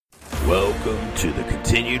Welcome to the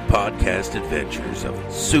continued podcast adventures of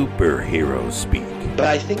Superhero Speak. But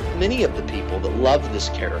I think many of the people that love this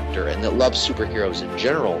character and that love superheroes in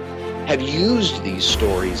general have used these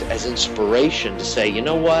stories as inspiration to say, you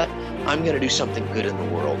know what? I'm going to do something good in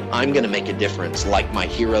the world. I'm going to make a difference like my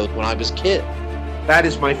hero when I was a kid. That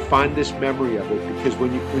is my fondest memory of it, because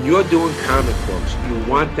when you're doing comic books, you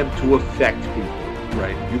want them to affect people.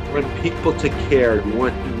 Right. You want people to care. You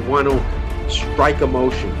want to strike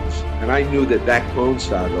emotions. And I knew that Clone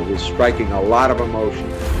Saga was striking a lot of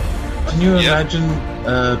emotions. Can you imagine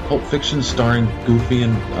Pulp Fiction starring Goofy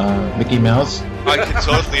and Mickey Mouse? I can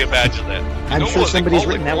totally imagine that. I'm sure somebody's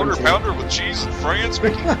written that one too. Quarter pounder with cheese in France,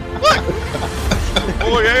 Mickey? What?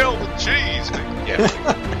 Boy, ale with cheese, Mickey. Yeah.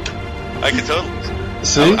 I can totally.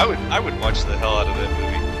 See? I would watch the hell out of that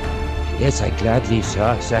movie. Yes, I gladly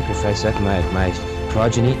sacrifice up my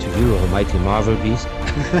progeny to you, almighty Marvel beast.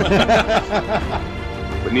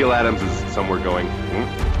 But Neil Adams is somewhere going,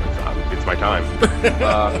 it's my time.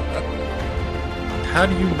 How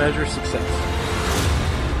do you measure success?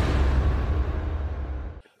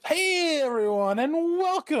 Hey, everyone, and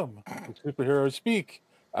welcome to Superhero Speak.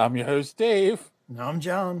 I'm your host, Dave. No, I'm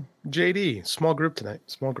John. JD. Small group tonight.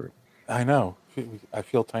 Small group. I know. I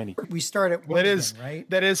feel tiny. We start at one, right?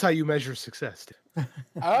 That is how you measure success.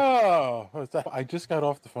 Oh, I just got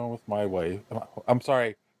off the phone with my wife. I'm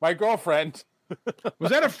sorry, my girlfriend.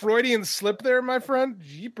 Was that a Freudian slip there, my friend?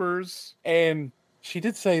 Jeepers. And she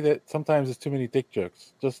did say that sometimes it's too many dick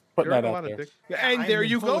jokes. Just putting that out there. And there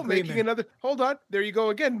you go, making another. Hold on. There you go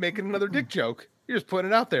again, making another dick joke. You're just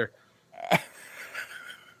putting it out there.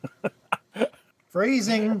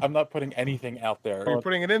 Phrasing. I'm not putting anything out there. You're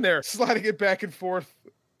putting it in there, sliding it back and forth.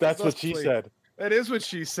 That's what she said. That is what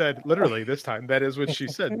she said. Literally, this time. That is what she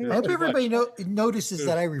said. I hope everybody notices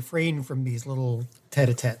that I refrain from these little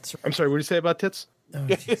tete-a-tetes. I'm sorry, what did you say about tits?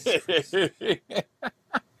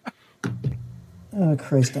 Oh,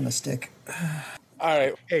 Christ on a stick. All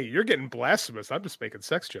right. Hey, you're getting blasphemous. I'm just making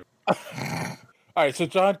sex jokes. All right, so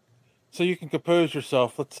John, so you can compose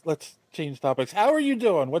yourself. Let's change topics. How are you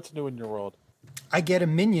doing? What's new in your world? I get a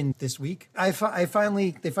minion this week. They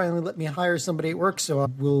finally let me hire somebody at work, so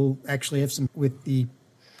we'll actually have some with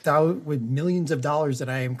millions of dollars that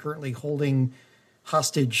I am currently holding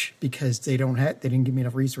hostage because they didn't give me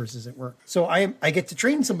enough resources at work. So I get to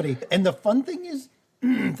train somebody, and the fun thing is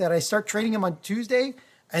that I start training them on Tuesday,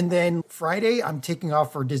 and then Friday I'm taking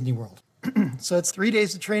off for Disney World. So it's 3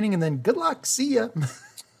 days of training, and then good luck, see ya.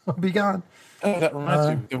 I'll be gone. Oh, that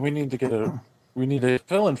reminds me. We need a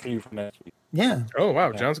fill-in for you for next week. Yeah. Oh,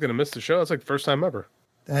 wow. John's going to miss the show. That's like the first time ever.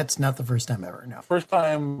 That's not the first time ever, no. First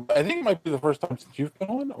time, I think it might be the first time since you've been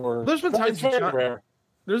on, or... There's been times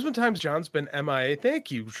John's been MIA.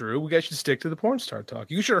 Thank you, Drew. We guys should stick to the porn star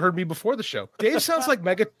talk. You should have heard me before the show. Dave sounds like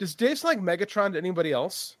Does Dave sound like Megatron to anybody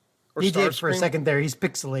else? Or he did for a second there. He's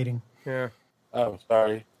pixelating. Yeah. Oh,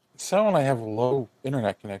 sorry. So when I have a low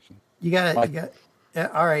internet connection. You got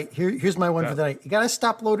all right, here's my one for the night. You got to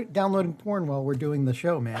stop downloading porn while we're doing the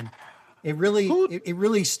show, man. It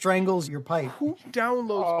really strangles your pipe. Who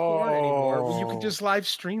downloads porn anymore when you can just live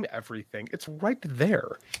stream everything? It's right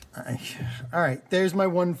there. All right, there's my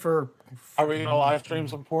one for... Are we going to live stream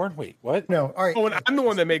some porn? Wait, what? No, all right. Oh, and I'm the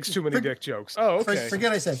one that makes too many dick jokes. Oh, okay.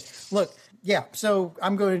 Forget I said. Look, yeah, so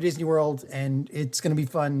I'm going to Disney World, and it's going to be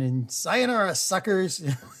fun. And sayonara, suckers.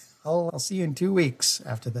 I'll see you in 2 weeks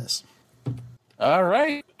after this. All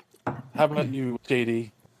right. How about you,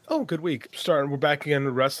 JD? Oh, good week. We're back again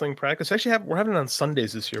with wrestling practice. Actually, we're having it on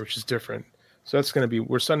Sundays this year, which is different. So that's going to be,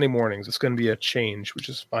 we're Sunday mornings. It's going to be a change, which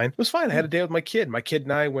is fine. It was fine. I had a day with my kid. My kid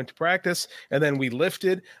and I went to practice, and then we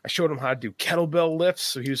lifted. I showed him how to do kettlebell lifts.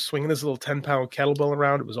 So he was swinging his little 10-pound kettlebell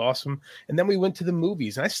around. It was awesome. And then we went to the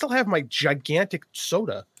movies, and I still have my gigantic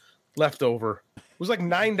soda left over. It was like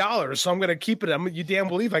 $9, so I'm going to keep it. You damn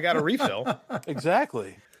believe I got a refill.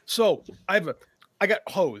 Exactly. So I got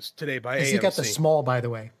hosed today by AMC. He got the small, by the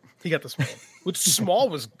way. He got the small, which small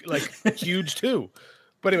was like huge too.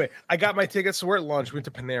 But anyway, I got my tickets. So we're at lunch. We went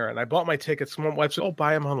to Panera, and I bought my tickets. My wife said,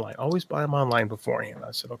 buy them online. Always buy them online beforehand.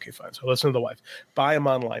 I said, okay, fine. So I listened to the wife. Buy them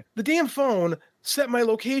online. The damn phone set my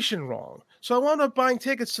location wrong. So I wound up buying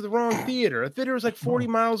tickets to the wrong theater. The theater was like 40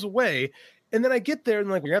 miles away. And then I get there,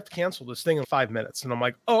 and like, we have to cancel this thing in 5 minutes. And I'm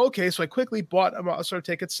like, oh, okay. So I quickly bought a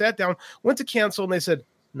ticket, sat down, went to cancel, and they said,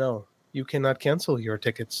 no, you cannot cancel your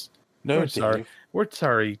tickets. No, sorry. We're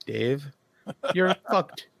sorry, Dave. You're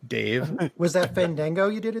fucked, Dave. Was that Fandango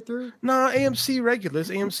you did it through? No, AMC regulars,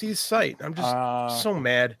 AMC's site. I'm just so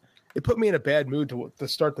mad. It put me in a bad mood to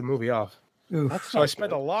start the movie off. So I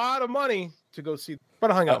spent a lot of money to go see, but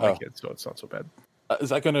I hung out with my kids, so it's not so bad. Is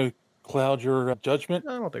that going to cloud your judgment?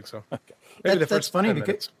 I don't think so. Okay.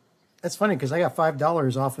 That's funny because I got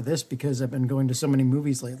 $5 off of this because I've been going to so many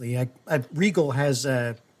movies lately. Regal has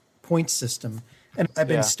a points system, and I've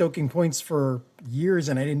been stoking points for years,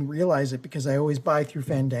 and I didn't realize it because I always buy through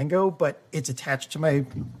Fandango, but it's attached to my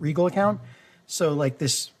Regal account. So like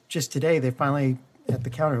this, just today, they finally at the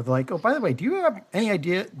counter, they're like, "Oh, by the way, do you have any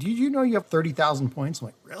idea? Do you know you have 30,000 points?" I'm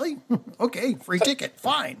like, "Really? Okay, free ticket,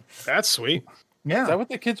 fine." That's sweet. Yeah, Is that what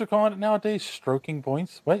the kids are calling it nowadays? Stroking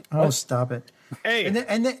points? Wait. oh, What? stop it. Hey, And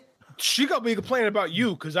then she got me complaining about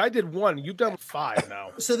you because I did 1. You've done 5 now.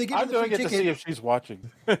 so they give me I'm the doing free it to see ticket. if she's watching.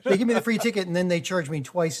 They give me the free ticket, and then they charge me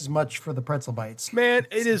twice as much for the pretzel bites. Man,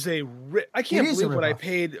 it is I can't It is a believe what I ripoff.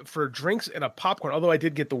 paid for drinks and a popcorn. Although I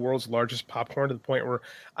did get the world's largest popcorn to the point where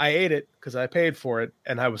I ate it because I paid for it,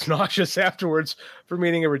 and I was nauseous afterwards from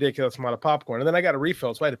eating a ridiculous amount of popcorn. And then I got a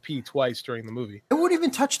refill, so I had to pee twice during the movie. I wouldn't even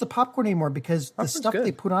touch the popcorn anymore because the Popcorn's stuff good.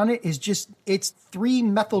 they put on it is just it's 3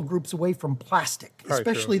 methyl groups away from plastic, Probably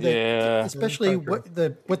especially true. especially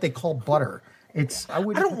what they call butter. It's I I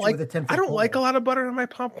wouldn't don't put like you with a 10 I don't like a lot of butter in my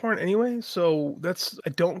popcorn anyway, so that's I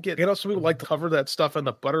don't get. You know, some people like to cover that stuff in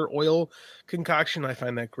the butter oil concoction. I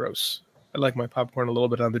find that gross. I like my popcorn a little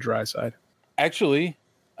bit on the dry side. Actually,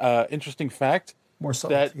 interesting fact, more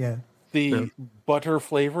salt. that Yeah, the butter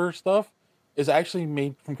flavor stuff is actually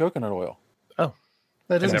made from coconut oil. Oh,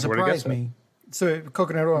 that doesn't never would've guessed surprise me. So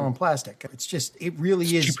coconut oil and plastic. It's just it really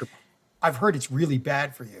is. cheaper. I've heard it's really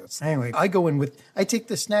bad for you. Anyway, I take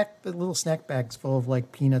the little snack bags full of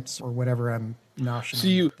like peanuts or whatever I'm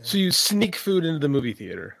noshing. So you sneak food into the movie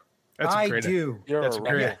theater. That's a I great do. You're That's a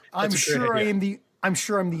great. rat. I'm That's a great sure idea. I'm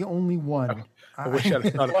sure I'm the only one. I wish I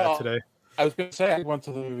had thought of Well, that today. I was going to say I went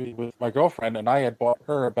to the movie with my girlfriend, and I had bought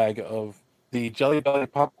her a bag of the Jelly Belly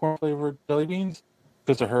popcorn flavored jelly beans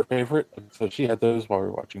because they're her favorite. So she had those while we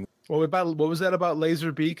were watching. What was that about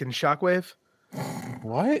Laserbeak and Shockwave?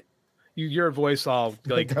 What? Your voice all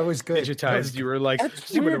like That was good. digitized. That was You were like,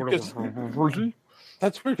 That's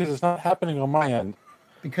weird because it's not happening on my end.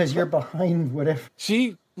 because you're behind whatever.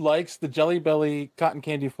 She likes the Jelly Belly cotton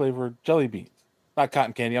candy flavored jelly beans. Not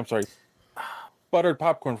cotton candy, I'm sorry. Buttered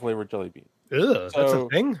popcorn flavored jelly beans. ugh, that's a So-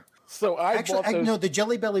 thing. So I Actually, bought those. no, the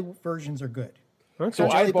Jelly Belly versions are good. Okay. So The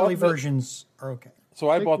I Jelly bought Belly the- versions are okay. So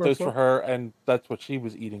I Big bought those for workbook. her, and that's what she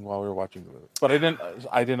was eating while we were watching the movie. But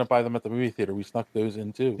I didn't buy them at the movie theater. We snuck those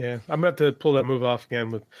in too. Yeah, I'm gonna have to pull that move off again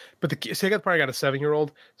but the second part I got a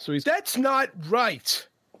 7-year-old, so that's not right.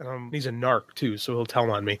 He's a narc too, so he'll tell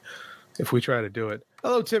on me if we try to do it.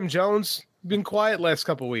 Hello, Tim Jones. Been quiet last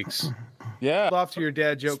couple weeks. Yeah. Off to your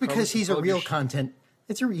dad joke. It's because he's a real content.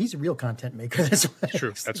 He's a real content maker. That's why.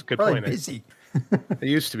 True. That's a good Probably point, eh? Busy. I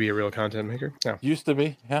used to be a real content maker. Yeah, Used to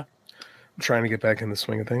be. Yeah. I'm trying to get back in the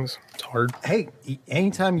swing of things. It's hard. Hey,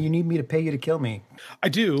 anytime you need me to pay you to kill me, I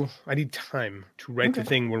do. I need time to write the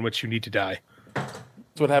thing in which you need to die. That's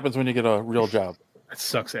what happens when you get a real job. That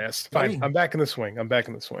sucks ass. Buddy. Fine. I'm back in the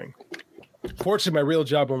swing. Fortunately, my real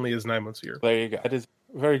job only is 9 months a year. There you go. It is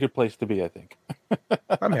a very good place to be, I think.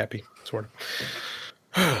 I'm happy, sort of.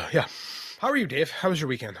 Yeah. How are you, Dave? How was your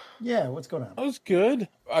weekend? yeah, what's going on? That was good.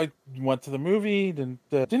 I went to the movie. Didn't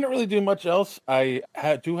really do much else. I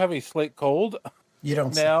do have a slight cold You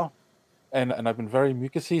don't say. now, and I've been very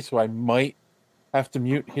mucusy, so I might have to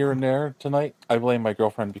mute here and there tonight. I blame my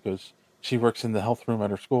girlfriend because she works in the health room at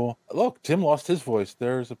her school. Look, Tim lost his voice.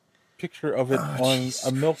 There's a picture of it on Jesus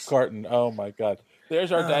a milk carton. Oh my God!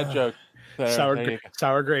 There's our dad joke. There you go.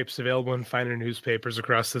 Sour grapes available in finer newspapers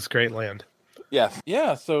across this great land. Yes.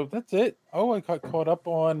 Yeah, so that's it. Oh, I got caught up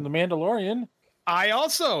on The Mandalorian. I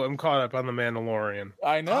also am caught up on The Mandalorian.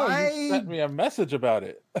 I know. You sent me a message about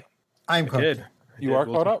it. I'm I caught. did. You are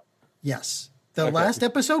caught up? Yes, the Okay. last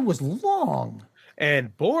episode was long.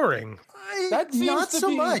 And boring. That seems Not to so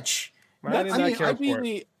be- much. I did not care for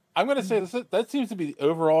it. I'm going to say this. That seems to be the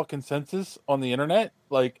overall consensus on the internet.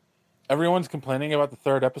 Like, everyone's complaining about the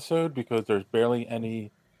third episode because there's barely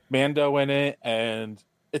any Mando in it, and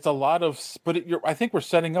it's a lot of. I think we're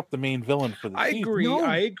setting up the main villain for the I season. agree. No.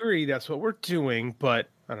 I agree. That's what we're doing. But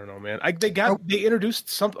I don't know, man. They introduced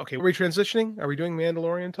something. Okay, are we transitioning? Are we doing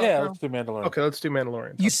Mandalorian talk Yeah, now? let's do Mandalorian. Okay, let's do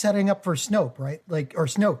Mandalorian. You setting up for Snoke, right? Like or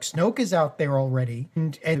Snoke. Snoke is out there already,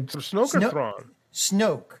 and So Snoke or Thrawn?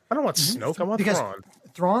 Snoke. I don't want Snoke. I want Because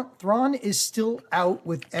Thrawn. Thrawn is still out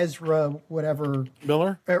with Ezra, whatever,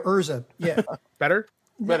 Miller? Urza. Yeah. Better?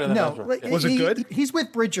 Better than No, Ezra. like, Yeah. Was it good? He's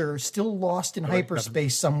with Bridger, still lost in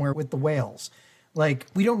hyperspace somewhere with the whales. Like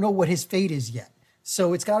we don't know what his fate is yet.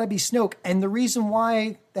 So it's got to be Snoke. And the reason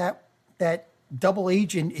why that double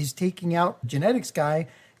agent is taking out genetics guy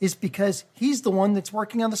is because he's the one that's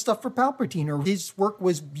working on the stuff for Palpatine, or his work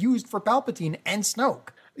was used for Palpatine and Snoke.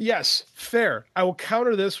 Yes, fair. I will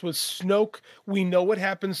counter this with Snoke. We know what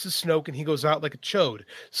happens to Snoke, and he goes out like a chode.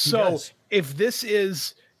 So if this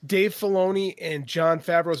is Dave Filoni and Jon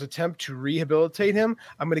Favreau's attempt to rehabilitate him,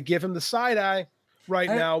 I'm going to give him the side eye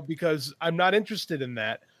now because I'm not interested in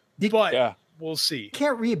that. But we'll see.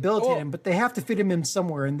 Can't rehabilitate him, but they have to fit him in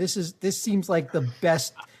somewhere. And this seems like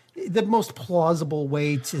the most plausible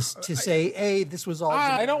way to say, hey, this was all.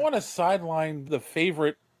 I don't want to sideline the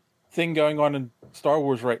favorite thing going on in Star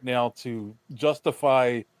Wars right now to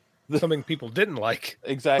justify something people didn't like.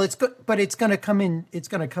 Exactly. But it's going to come in. It's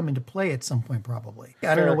going to come into play at some point, probably.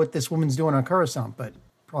 I don't know what this woman's doing on Coruscant, but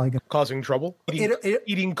probably causing trouble.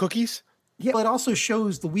 Eating cookies. Yeah, it also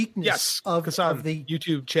shows the weakness of the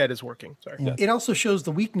YouTube chat is working. Sorry. Yeah. It also shows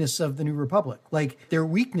the weakness of the New Republic. Like their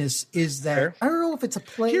weakness is that I don't know if it's a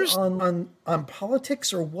play on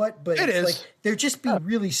politics or what, but it's like they're just being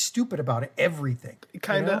really stupid about everything.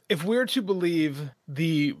 Kind of. If we're to believe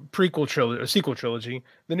the prequel trilogy or sequel trilogy,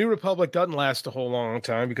 the New Republic doesn't last a whole long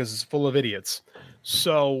time because it's full of idiots.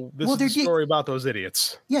 So this is a story about those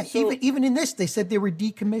idiots. Yeah, even in this, they said they were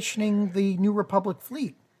decommissioning the New Republic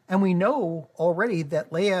fleet. And we know already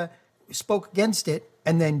that Leia spoke against it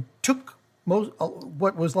and then took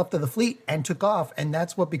what was left of the fleet and took off. And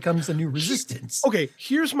that's what becomes the new resistance. Okay,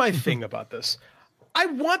 here's my thing about this. I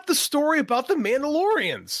want the story about the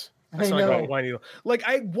Mandalorians. That's not going whiny. Like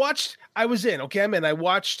I watched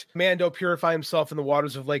Mando purify himself in the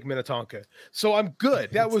waters of Lake Minnetonka. So I'm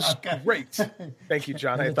good. That was great. Thank you,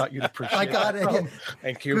 John. I thought you'd appreciate it. I got it.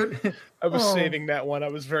 Thank you. I was saving that one. I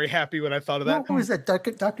was very happy when I thought of that. Who was that?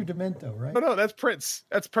 Dr. Demento, right? No, that's Prince.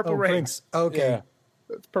 That's Purple Rain. Prince. Okay. Yeah.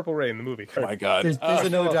 That's Purple Rain, the movie. Oh my God. There's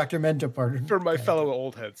another Dr. Demento part. For my fellow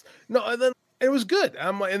old heads. No, and then it was good.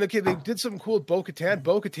 And they did something cool with Bo-Katan.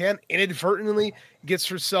 Bo-Katan inadvertently gets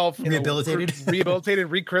herself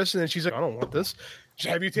rehabilitated, rechristened, and she's like, I don't want this.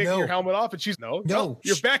 Have you taken your helmet off? And she's no,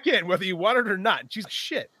 you're back in, whether you want it or not. And she's like,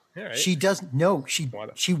 shit. All right. She doesn't know. She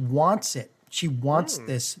wants it. She wants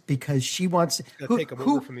this because she wants it.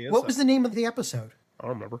 What was the name of the episode? I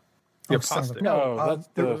don't remember. The Apostate. No, that's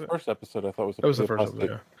the first episode. I thought was that was the first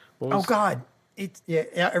episode. Oh God.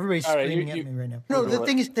 Everybody's screaming at me right now. No, the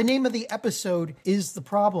thing is, the name of the episode is the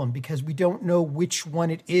problem because we don't know which one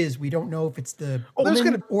it is. We don't know if it's the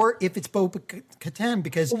woman or if it's Bo-Katan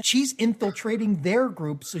because she's infiltrating their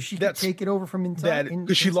group so she can take it over from inside.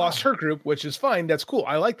 Because she lost her group, which is fine. That's cool.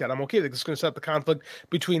 I like that. I'm okay. It's going to set the conflict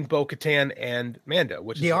between Bo-Katan and Mando,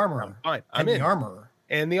 which is the armorer. Fine. The armorer.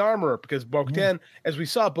 And the armorer, because Bo-Katan, as we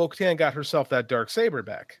saw, Bo-Katan got herself that dark saber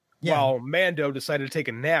back. Yeah. While Mando decided to take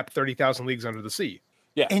a nap 30,000 leagues under the sea.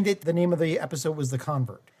 Yeah. And the name of the episode was The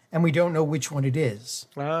Convert. And we don't know which one it is.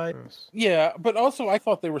 Yeah, but also I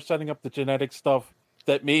thought they were setting up the genetic stuff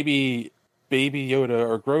that maybe Baby Yoda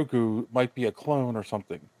or Grogu might be a clone or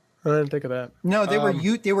something. I didn't think of that. No,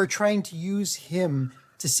 they were trying to use him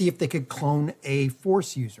to see if they could clone a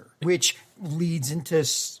Force user, which leads into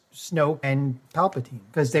Snoke and Palpatine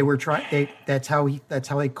because they were that's how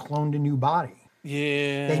they cloned a new body.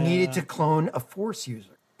 Yeah. They needed to clone a Force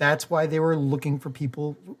user. That's why they were looking for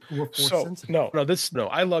people who were Force sensitive. No,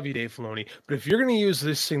 I love you, Dave Filoni. But if you're going to use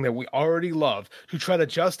this thing that we already love to try to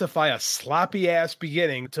justify a sloppy-ass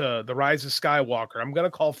beginning to The Rise of Skywalker, I'm going to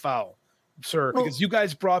call foul, sir, because you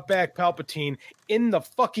guys brought back Palpatine in the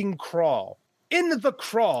fucking crawl. In the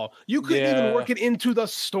crawl. You couldn't even work it into the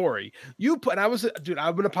story. I was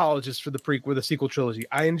I'm an apologist for the sequel trilogy.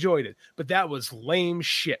 I enjoyed it. But that was lame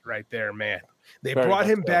shit right there, man. They brought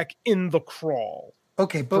him back in the crawl.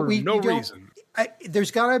 Okay, but reason. There's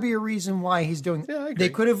got to be a reason why he's doing. Yeah, I agree. They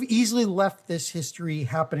could have easily left this history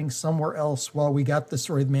happening somewhere else while we got the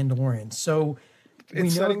story of the Mandalorian. So we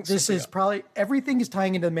know this is probably everything is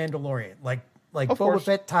tying into the Mandalorian. Like Boba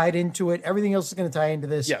Fett tied into it. Everything else is going to tie into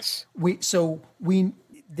this. Yes.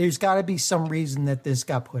 There's got to be some reason that this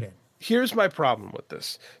got put in. Here's my problem with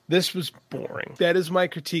this. This was boring. That is my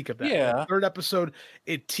critique of that. Yeah. The third episode,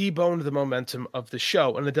 it T-boned the momentum of the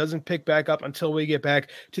show, and it doesn't pick back up until we get back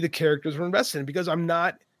to the characters we're invested in, because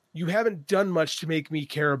you haven't done much to make me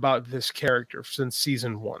care about this character since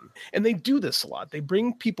season 1. And they do this a lot. They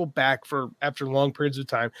bring people back after long periods of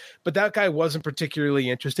time, but that guy wasn't particularly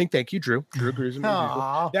interesting. Thank you, Drew. Drew agrees with me.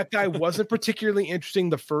 That guy wasn't particularly interesting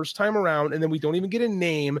the first time around, and then we don't even get a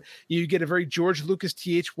name. You get a very George Lucas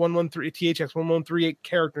THX1138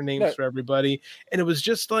 character names for everybody, and it was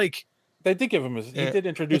just like they did give him he did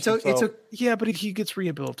introduce himself. But he gets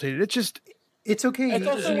rehabilitated. It's okay. He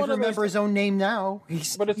doesn't even remember his own name now.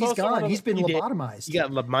 He's gone. He's been lobotomized. He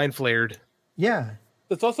got mind flared. Yeah.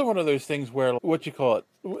 It's also one of those things where,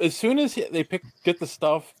 as soon as they get the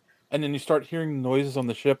stuff and then you start hearing noises on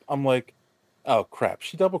the ship, I'm like, Oh crap!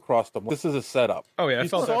 She double crossed him. This is a setup. Oh yeah, I You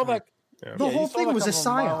felt saw that. that. The Yeah, whole you saw thing that was a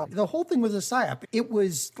coming a mile. psyop. The whole thing was a psyop. It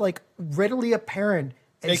was like readily apparent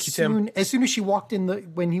Thank you, Tim. as soon as she walked in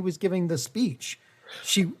when he was giving the speech.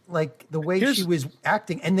 She like the way she was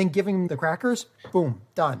acting and then giving him the crackers. Boom,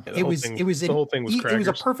 done. Yeah, The whole thing was crackers. It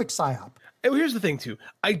was a perfect psyop. And here's the thing too.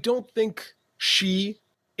 I don't think she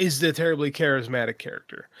is the terribly charismatic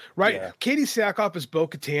character, right? Yeah. Katie Sackhoff as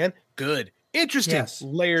Bo-Katan, good, interesting, Yes,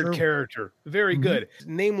 layered true. character, very good.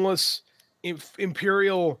 Nameless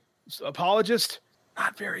imperial apologist,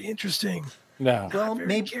 not very interesting. No. Well,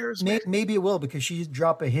 maybe it will because she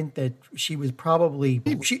dropped a hint that she was probably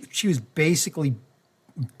she was basically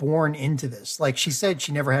born into this. Like she said,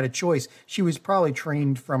 she never had a choice. She was probably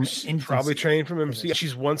trained from infancy. Probably trained from him.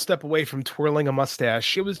 She's one step away from twirling a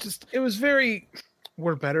mustache. It was very.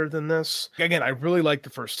 We're better than this. Again, I really liked the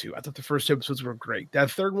first two. I thought the first two episodes were great. That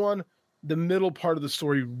third one, the middle part of the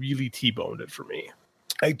story really T-boned it for me.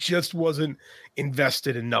 I just wasn't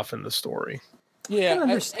invested enough in the story. Yeah,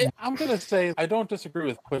 I'm going to say I don't disagree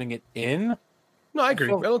with putting it in. No, I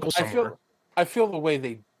agree. I feel the way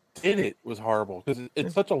they did it was horrible because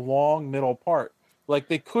it's such a long middle part. Like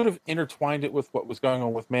they could have intertwined it with what was going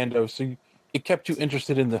on with Mando, so it kept you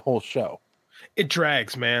interested in the whole show. It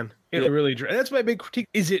drags, man. It really drags. That's my big critique.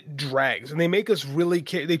 Is it drags, and they make us really.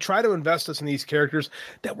 They try to invest us in these characters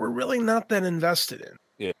that we're really not that invested in.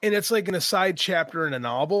 Yeah, and it's like in a side chapter in a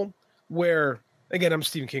novel where. Again, I'm a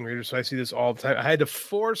Stephen King reader, so I see this all the time. I had to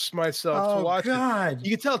force myself to watch it.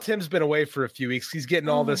 You can tell Tim's been away for a few weeks. He's getting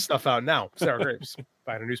all this stuff out now. Sour grapes,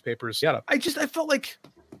 buying newspapers. Yeah. I felt like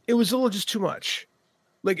it was a little just too much.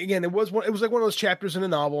 Like again, it was like one of those chapters in a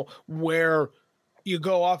novel where you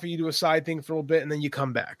go off and you do a side thing for a little bit and then you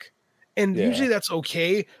come back. And usually that's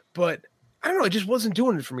okay, but I don't know. It just wasn't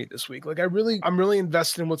doing it for me this week. Like I'm really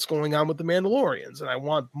invested in what's going on with the Mandalorians, and I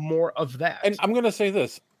want more of that. And I'm going to say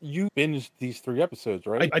this: you binged these 3 episodes,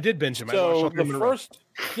 right? I did binge them. So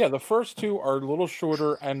the first 2 are a little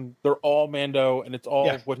shorter, and they're all Mando, and it's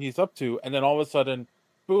all what he's up to. And then all of a sudden,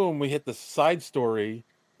 boom, we hit the side story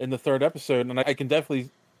in the 3rd episode, and I can definitely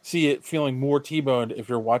see it feeling more T-boned if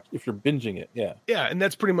you're binging it. Yeah, and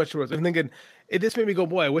that's pretty much what I was. I'm thinking. This made me go,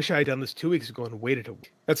 boy, I wish I had done this 2 weeks ago and waited a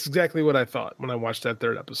week. That's exactly what I thought when I watched that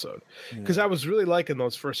 3rd episode. Because I was really liking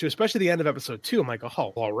those first 2, especially the end of episode 2. I'm like,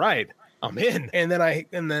 oh, all right, I'm in. And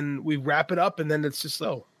then we wrap it up, and then it's just,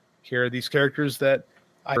 here are these characters that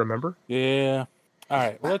I remember. Yeah. All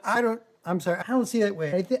right. Well, I'm sorry. I don't see that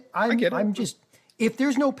way. I get it. I'm just, if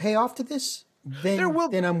there's no payoff to this, then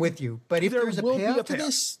I'm with you. But if there's a payoff to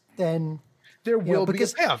this, then there will be a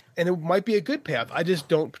payoff, and it might be a good payoff. I just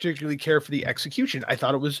don't particularly care for the execution. I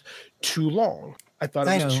thought it was too long. I thought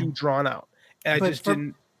it was too drawn out, and I just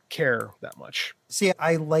didn't care that much. See,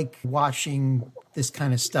 I like watching this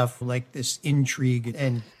kind of stuff, like this intrigue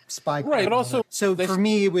and spy. Right, but also, for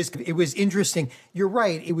me, it was interesting. You're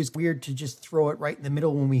right. It was weird to just throw it right in the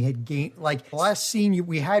middle when we had gained. Like the last scene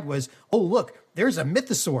we had was, oh look, there's a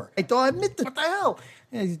mythosaur. I thought, what the hell?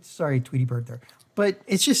 Sorry, Tweety Bird there. But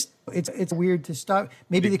it's just it's weird to stop.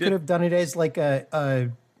 Maybe they could have done it as like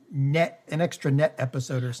an extra net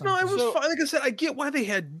episode or something. No, it was fine. Like I said, I get why they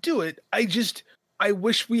had to do it. I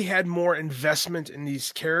wish we had more investment in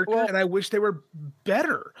these characters, and I wish they were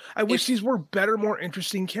better. I wish these were better, more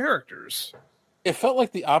interesting characters. It felt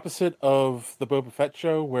like the opposite of the Boba Fett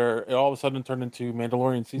show, where it all of a sudden turned into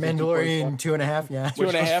Mandalorian season. Mandalorian 2.5, yeah.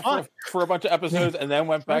 2.5 for a bunch of episodes, and then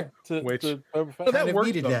went back to Boba Fett. So that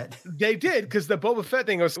worked. That. They did, because the Boba Fett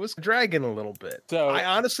thing was dragging a little bit. So I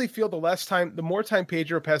honestly feel the more time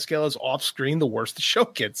Pedro Pascal is off screen, the worse the show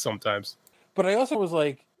gets sometimes. But I also was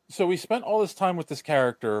like, so we spent all this time with this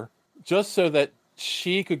character just so that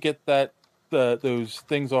she could get those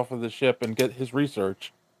things off of the ship and get his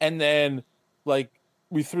research, and then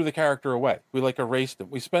we threw the character away. We erased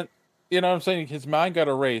him. We spent, you know what I'm saying? His mind got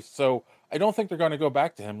erased. So I don't think they're going to go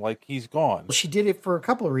back to him. He's gone. She did it for a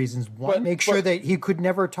couple of reasons. One, make sure that he could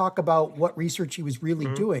never talk about what research he was really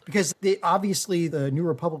doing, because obviously the New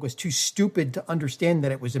Republic was too stupid to understand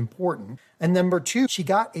that it was important. And number 2, she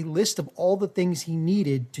got a list of all the things he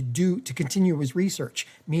needed to do to continue his research,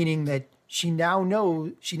 meaning that she now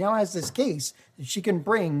has this case that she can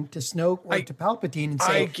bring to Snoke or to Palpatine and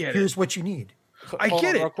say, here's what you need. I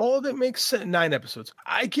get it. All of it makes sense. 9 episodes.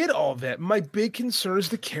 I get all that. My big concern is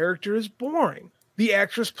the character is boring. The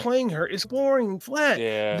actress playing her is boring, flat.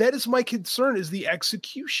 Yeah. That is my concern, is the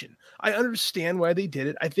execution. I understand why they did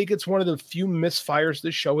it. I think it's one of the few misfires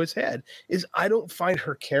this show has had, is I don't find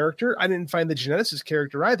her character, I didn't find the geneticist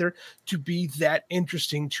character either, to be that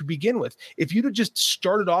interesting to begin with. If you'd have just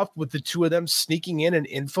started off with the 2 of them sneaking in and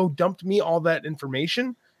info dumped me all that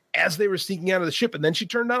information, as they were sneaking out of the ship, and then she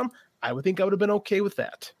turned on him, I would think I would have been okay with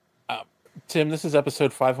that. Tim, this is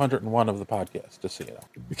episode 501 of the podcast, just so you know.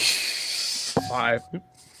 5.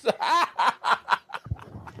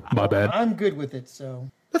 My bad. I'm good with it, so.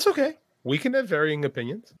 That's okay. We can have varying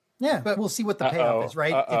opinions. Yeah, but we'll see what the payoff is,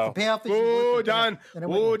 right? If the payoff is...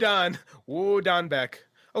 Whoa, Don Beck.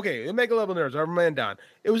 Okay, Omega Level Nerds, our man Don.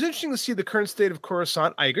 It was interesting to see the current state of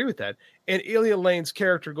Coruscant. I agree with that. And Elia Lane's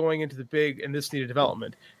character going into the big, and this needed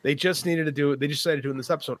development. They just needed to do it. They just decided to do it in this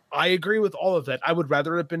episode. I agree with all of that. I would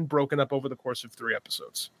rather have been broken up over the course of 3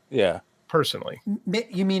 episodes. Yeah. Personally.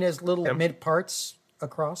 You mean as little mid parts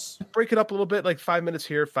across? Break it up a little bit, like 5 minutes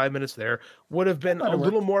here, 5 minutes there. Would have been a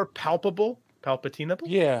little more palpatinable.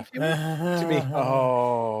 Yeah. To me.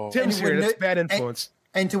 Oh. Tim's here. That's bad influence.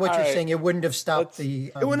 And to what you're saying, it wouldn't have stopped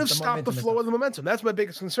it wouldn't have stopped the flow of the momentum. That's my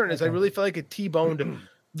biggest concern. Is I really feel like it T-boned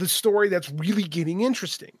the story that's really getting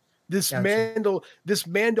interesting. This Mando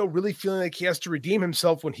really feeling like he has to redeem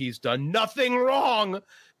himself when he's done nothing wrong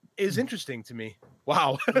is interesting to me.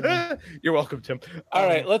 Wow. You're welcome, Tim. All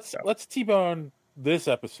right, let's T-bone this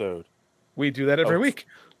episode. We do that every week.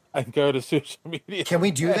 I go to social media. Can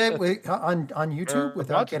we do that on YouTube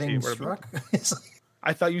without getting struck?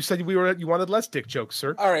 I thought you said you wanted less dick jokes,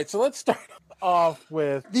 sir. All right, so let's start off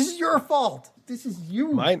with... This is your fault. This is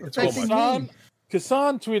you. Mine. Kassan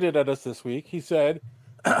tweeted at us this week. He said,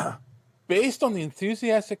 based on the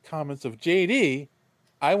enthusiastic comments of JD,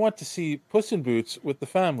 I want to see Puss in Boots with the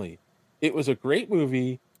family. It was a great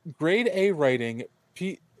movie, grade A writing,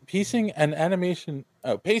 pacing and animation.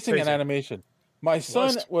 My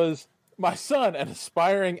son, an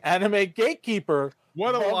aspiring anime gatekeeper.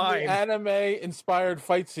 What a line! Anime-inspired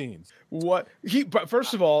fight scenes. But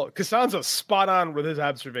first of all, Kassan's spot on with his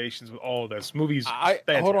observations with all of this. Movie's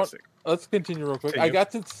fantastic. Hold on. Let's continue real quick. I got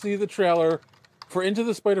to see the trailer for Into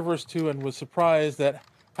the Spider-Verse 2 and was surprised at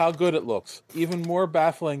how good it looks. Even more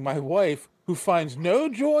baffling, my wife, who finds no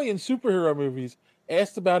joy in superhero movies,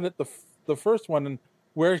 asked about it the first one and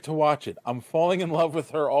where to watch it. I'm falling in love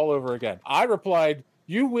with her all over again. I replied,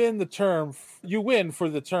 you win for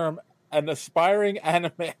the term an aspiring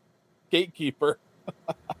anime gatekeeper.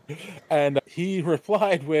 And he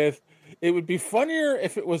replied with, it would be funnier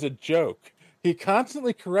if it was a joke. He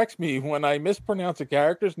constantly corrects me when I mispronounce a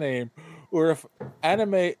character's name or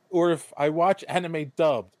if I watch anime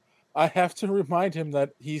dubbed. I have to remind him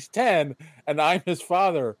that he's 10 and I'm his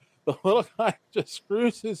father. The little guy just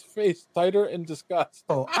screws his face tighter in disgust.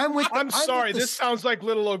 Oh, I'm sorry. This sounds like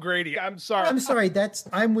Little O'Grady. I'm sorry.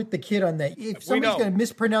 I'm with the kid on that. If somebody's going to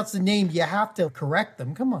mispronounce the name, you have to correct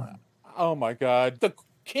them. Come on. Oh my God. The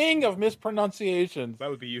king of mispronunciations.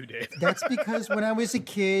 That would be you, Dave. That's because when I was a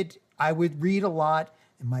kid, I would read a lot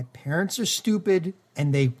and my parents are stupid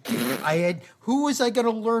and who was I going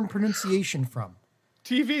to learn pronunciation from?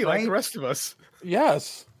 TV, right? Like the rest of us.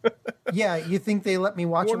 Yes. Yeah, you think they let me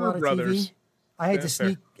watch Warner a lot of Brothers. TV? I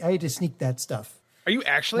had to sneak that stuff. Are you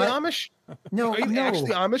actually Amish? No, Are you actually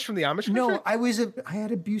Amish from the Amish country? No, I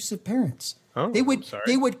had abusive parents. Oh, they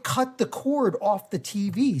would cut the cord off the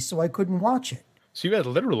TV so I couldn't watch it. So you had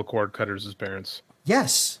literal cord cutters as parents.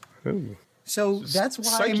 Yes. Ooh. So that's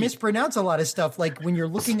why I mispronounce a lot of stuff. Like when you're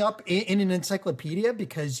looking up in an encyclopedia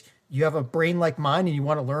because you have a brain like mine and you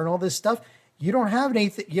want to learn all this stuff. You don't have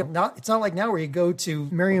anything. It's not like now where you go to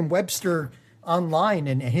Merriam-Webster online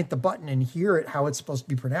and hit the button and hear it how it's supposed to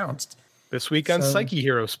be pronounced. This week on Psyche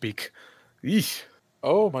Hero Speak. Eesh.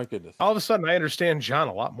 Oh my goodness! All of a sudden, I understand John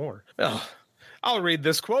a lot more. I'll read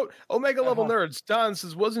this quote. Omega Level Nerds. Don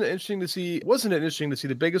says, wasn't it interesting to see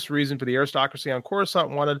the biggest reason for the aristocracy on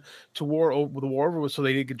Coruscant wanted the war over was so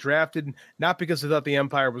they didn't get drafted, not because they thought the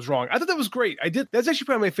Empire was wrong. I thought that was great. That's actually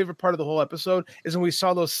probably my favorite part of the whole episode is when we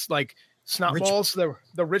saw those snot balls,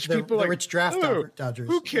 the rich people, the rich draft dodgers.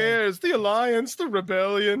 Who cares? The Alliance, the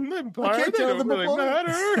Rebellion, the Empire, they don't really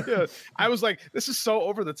matter. Yeah. I was like, this is so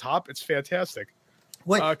over the top. It's fantastic.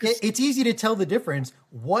 It's easy to tell the difference.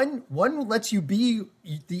 One lets you be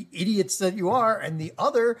the idiots that you are, and the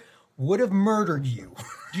other would have murdered you.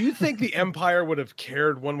 Do you think the Empire would have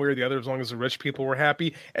cared one way or the other as long as the rich people were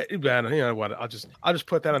happy? You know what? I'll just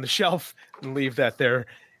put that on the shelf and leave that there,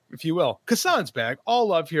 if you will. Kassan's back. All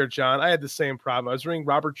love here, John. I had the same problem. I was reading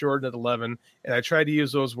Robert Jordan at 11, and I tried to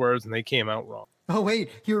use those words, and they came out wrong. Oh, wait.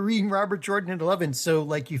 You were reading Robert Jordan at 11,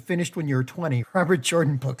 so you finished when you were 20. Robert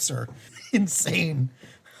Jordan books are insane.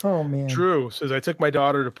 Oh man. Drew says, I took my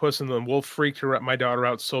daughter to Puss in the Wolf, freaked my daughter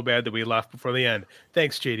out so bad that we left before the end.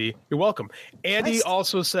 Thanks, JD. You're welcome. Andy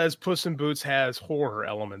also says Puss in Boots has horror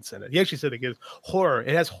elements in it. He actually said it gives horror.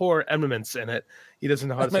 It has horror elements in it. He doesn't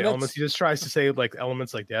know how to say elements. He just tries to say like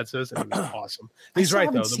elements like Dad says, and it was awesome. He's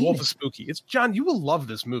right, though. The Wolf is spooky. It's John, you will love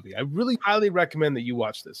this movie. I really highly recommend that you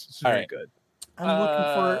watch this. It's very good.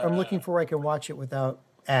 I'm looking for where I can watch it without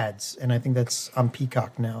ads, and I think that's on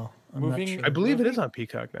Peacock now. I believe it is on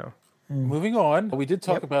Peacock now. Moving on, we did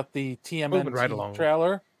talk about the TMNT right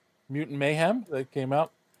trailer, Mutant Mayhem, that came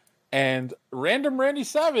out. And Random Randy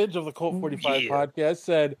Savage of the Colt 45 podcast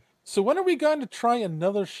said, so when are we going to try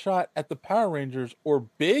another shot at the Power Rangers or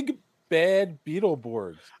Big Bad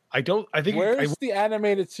Beetleborgs? Where's the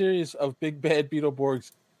animated series of Big Bad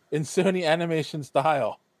Beetleborgs in Sony animation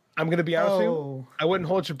style? I'm going to be honest with you. I wouldn't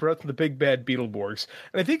hold your breath in the Big Bad Beetleborgs.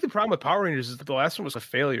 And I think the problem with Power Rangers is that the last one was a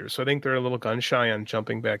failure. So I think they're a little gun shy on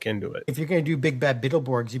jumping back into it. If you're going to do Big Bad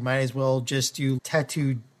Beetleborgs, you might as well just do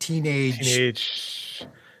tattooed teenage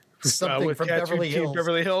something from Beverly Hills.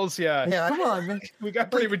 Beverly Hills, yeah. Yeah, come on, man. We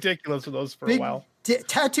got pretty ridiculous with those for a while.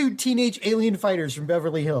 Tattooed teenage alien fighters from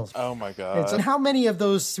Beverly Hills. Oh my god! And how many of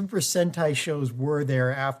those Super Sentai shows were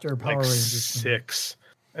there after Power Rangers? 6.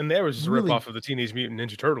 And there was just a rip-off of the Teenage Mutant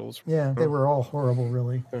Ninja Turtles. Yeah, they were all horrible,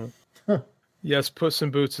 really. Yes, Puss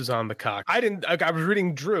in Boots is on the cock. I was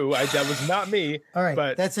reading Drew. That was not me. All right,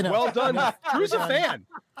 but that's enough. Well done. Drew's a fan.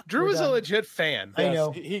 Drew is a legit fan. I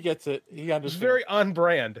know. He gets it. He understands. It's very on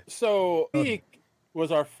brand. So, Peak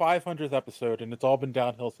was our 500th episode, and it's all been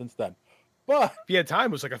downhill since then. But if you had time,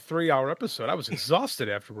 it was like a 3-hour episode. I was exhausted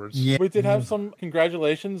afterwards. Yeah. We did have some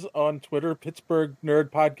congratulations on Twitter. Pittsburgh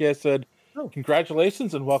Nerd Podcast said,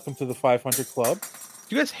 congratulations and welcome to the 500 Club.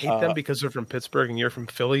 Do you guys hate them because they're from Pittsburgh and you're from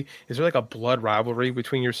Philly? Is there like a blood rivalry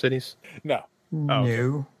between your cities? No.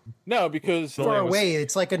 No, because far away,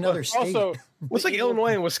 it's like another state. Also, it's like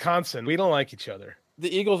Illinois and Wisconsin. We don't like each other.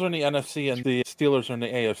 The Eagles are in the NFC and the Steelers are in the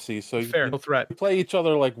AFC. So no threat. You play each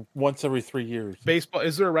other like once every 3 years. Baseball.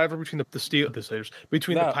 Is there a rivalry between the Steelers,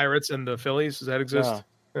 between the Pirates and the Phillies? Does that exist?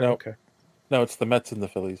 No. Okay. No, it's the Mets and the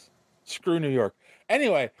Phillies. Screw New York.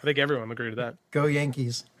 Anyway, I think everyone agreed to that. Go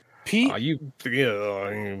Yankees. Pete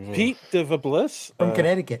DeVilbiss from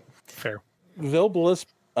Connecticut. Fair. Vilbilis.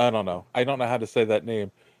 I don't know how to say that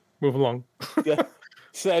name. Move along.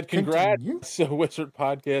 Said congrats. So Wizard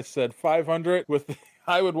Podcast said 500 with the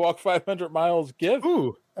I would walk 500 miles gift.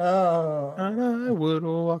 Ooh. I would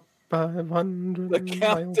walk 500 The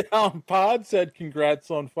Countdown Pod said congrats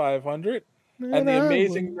on 500. And the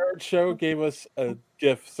Amazing Nerd Show gave us a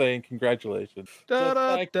gift saying congratulations.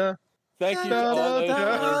 Thank you to all those.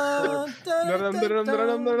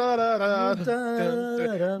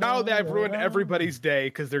 Now that I've ruined everybody's day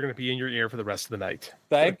because they're going to be in your ear for the rest of the night.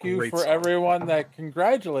 Thank you for everyone that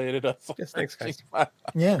congratulated us. Yes, thanks, guys.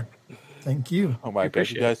 Yeah, thank you. Oh my god,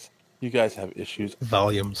 you guys have issues.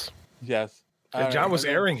 Volumes. Yes. John was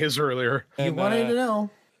airing his earlier. You wanted to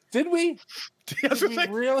know. Did we? Did we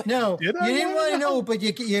really? No, you didn't want to know, but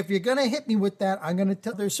if you're going to hit me with that, I'm going to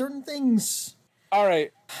tell there's certain things. All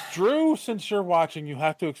right. Drew, since you're watching, you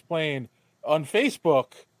have to explain. On Facebook,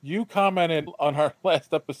 you commented on our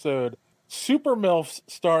last episode, Super MILFs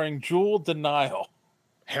starring Jewel Denial.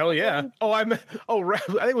 Hell yeah. I think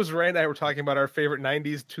it was Rand and I were talking about our favorite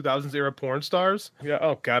 90s, 2000s era porn stars. Yeah.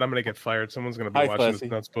 Oh, God, I'm going to get fired. Someone's going to be watching this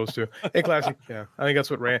not supposed to. Hey, Classy. Yeah. I think that's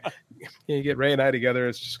what Rand... You get Ray and I together,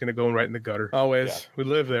 it's just going to go right in the gutter. Always. Yeah. We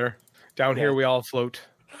live there. Down here, we all float.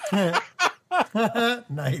 Nice.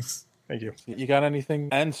 Thank you. You got anything?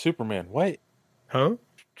 And Superman. Wait. Huh?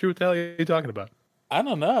 Drew, what the hell are you talking about? I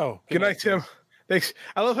don't know. Good night, Tim. Thanks.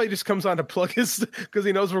 I love how he just comes on to plug his, because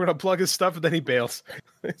he knows we're going to plug his stuff and then he bails.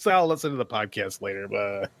 So I'll listen to the podcast later,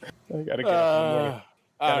 but I got to get up in the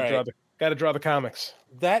morning. Got to draw the comics.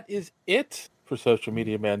 That is it for Social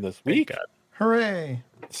Media Man this week. Thank God. Hooray.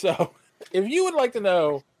 So if you would like to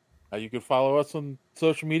know how you could follow us on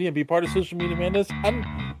social media and be part of Social Media Madness and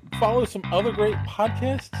follow some other great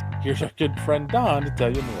podcasts, here's our good friend Don to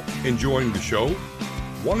tell you more. Enjoying the show?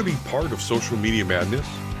 Want to be part of Social Media Madness?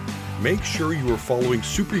 Make sure you are following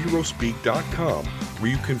superheroespeak.com,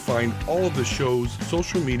 where you can find all of the show's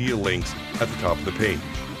social media links at the top of the page.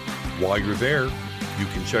 While you're there, you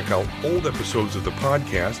can check out old episodes of the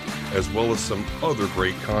podcast as well as some other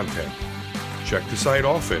great content. Check the site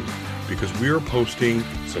often, because we are posting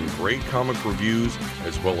some great comic reviews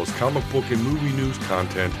as well as comic book and movie news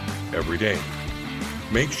content every day.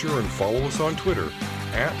 Make sure and follow us on Twitter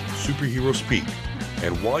at SuperheroSpeak.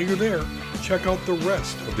 And while you're there, check out the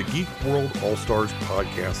rest of the Geek World All-Stars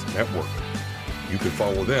Podcast Network. You can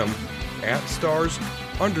follow them at @stars_geek.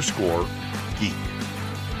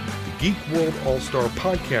 Geek World All-Star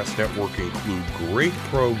Podcast Network include great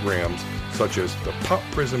programs such as the Pop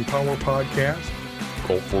Prison Power Podcast,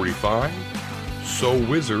 Cult 45, So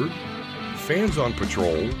Wizard, Fans on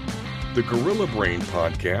Patrol, the Gorilla Brain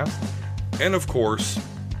Podcast, and of course,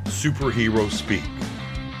 Superhero Speak.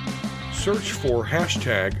 Search for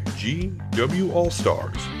hashtag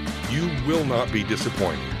GWAllstars. You will not be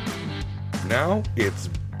disappointed. Now it's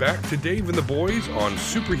back to Dave and the boys on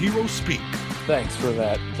Superhero Speak. Thanks for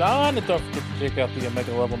that, John. And don't forget to check out the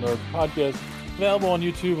Omega Level Nerd podcast, available on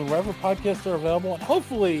YouTube and wherever podcasts are available. And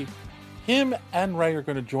hopefully, him and Ray are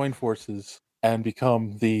going to join forces and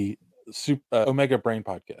become the Omega Brain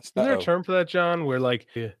podcast. Is there a term for that, John? Where like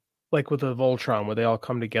with the Voltron, where they all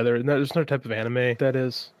come together? And there's no type of anime that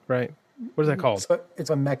is, right? What is that called?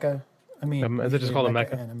 It's a mecha. I mean, is it just called a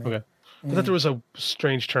mecha? Anime. Okay. I thought there was a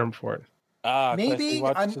strange term for it. Maybe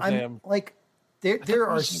I'm like there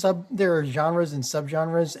are genres and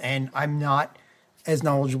subgenres, and I'm not as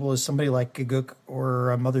knowledgeable as somebody like Gaguk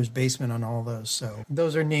or Mother's Basement on all those. So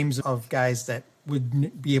those are names of guys that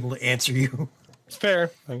would be able to answer you. It's fair.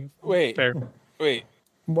 Wait.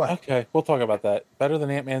 What? Okay, we'll talk about that. Better than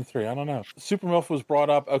Ant-Man 3. I don't know. Super MILF was brought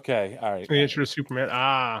up. Okay, all right. The answer to Superman.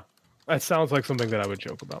 That sounds like something that I would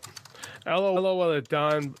joke about. LOL,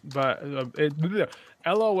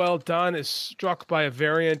 Don is struck by a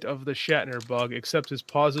variant of the Shatner bug, except his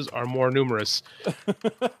pauses are more numerous.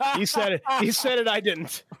 He said it. I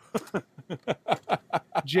didn't.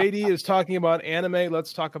 JD is talking about anime.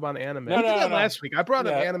 Let's talk about anime. No, last week. I brought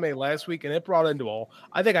up anime last week, and it brought into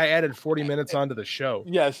I think I added 40 minutes onto the show.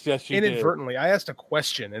 Yes, you inadvertently. I asked a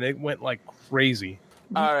question, and it went like crazy.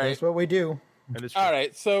 All right, that's what we do. All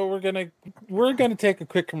right, so we're gonna take a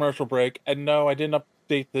quick commercial break, and no, I didn't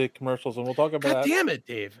update the commercials, and we'll talk about. God damn it,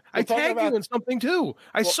 Dave! I tagged you in something too.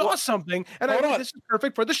 I saw something, and I thought this is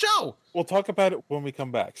perfect for the show. We'll talk about it when we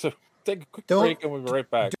come back. So take a quick break, and we'll be right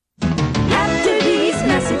back. After these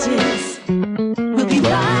messages, we'll be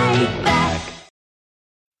right back.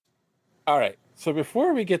 All right, so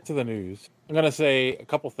before we get to the news, I'm gonna say a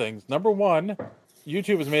couple things. Number one,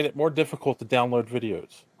 YouTube has made it more difficult to download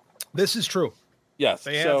videos. This is true. Yes,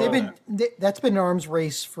 that's been an arms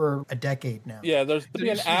race for a decade now. Yeah, there used to be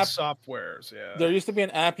an app. Softwares, yeah. There used to be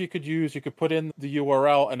an app you could use. You could put in the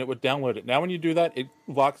URL and it would download it. Now, when you do that, it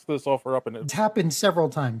locks the software up and it's happened several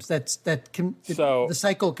times. The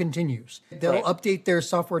cycle continues. They'll update their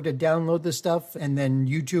software to download the stuff, and then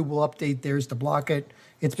YouTube will update theirs to block it.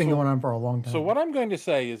 It's been going on for a long time. So what I'm going to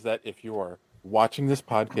say is that if you are watching this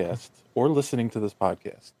podcast or listening to this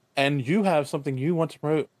podcast, and you have something you want to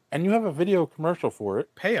promote, and you have a video commercial for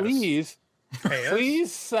it, please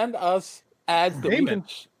send us ads that we can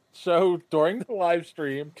show during the live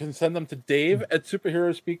stream. You can send them to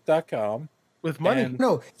dave@superheroespeak.com. With money.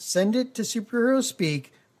 No, send it to Superhero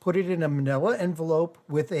Speak, put it in a manila envelope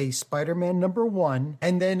with a Spider-Man #1,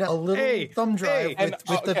 and then a little thumb drive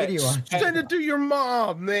with the video on. Send it to your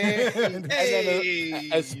mom, man. And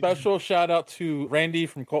then a special shout out to Randy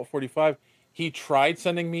from Cult 45. He tried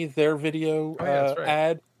sending me their video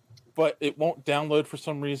ad, but it won't download for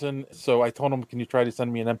some reason. So I told him, can you try to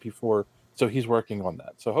send me an MP4? So he's working on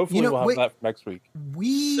that. So hopefully we'll have that next week.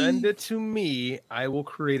 Send it to me. I will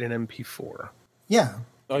create an MP4. Yeah.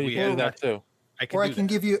 Oh, you can do that too. I can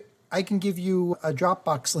give you a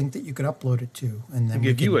Dropbox link that you can upload it to, and then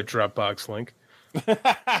give you a Dropbox link.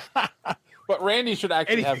 But Randy should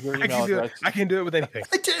actually have your email address. I can do it with anything.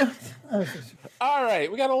 All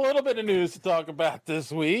right, we got a little bit of news to talk about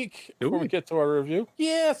this week before we get to our review.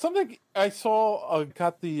 Yeah, something I saw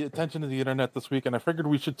got the attention of the internet this week, and I figured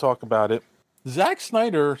we should talk about it. Zack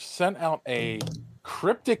Snyder sent out a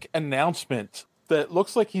cryptic announcement that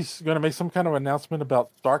looks like he's going to make some kind of announcement about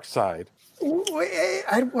Darkseid.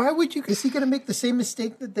 Why would you? Is he going to make the same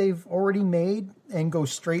mistake that they've already made and go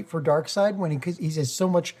straight for Darkseid when he has so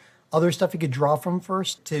much other stuff he could draw from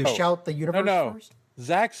first to shout the universe first?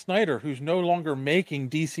 Zack Snyder, who's no longer making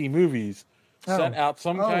DC movies, sent out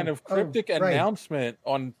some kind of cryptic announcement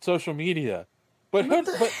on social media. But what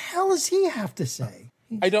the hell does he have to say?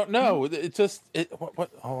 I don't know. It just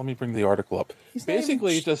let me bring the article up.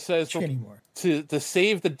 Basically, it just says to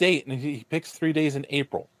save the date, and he picks 3 days in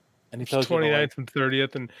April. And he tells 29th and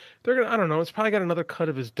 30th, and they're gonna. I don't know. It's probably got another cut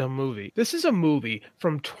of his dumb movie. This is a movie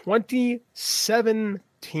from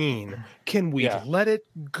 2017. Can we let it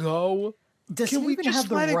go? Does he even have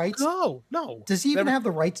the rights? No. Does he even have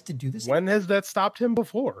the rights to do this? When has that stopped him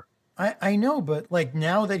before? I know, but like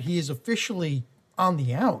now that he is officially on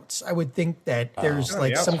the outs, I would think that there's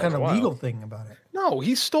like some kind of legal thing about it. No,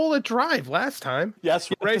 he stole a drive last time.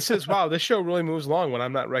 Yes. Ray says, wow, this show really moves along when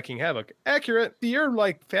I'm not wrecking havoc. Accurate. You're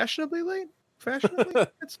like fashionably late. fashionably.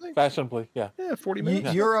 It's like, Fashionably, yeah. yeah, 40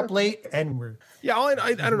 minutes. You're up late, and we're Yeah,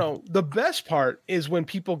 I don't know. The best part is when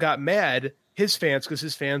people got mad, his fans, because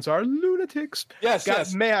his fans are lunatics,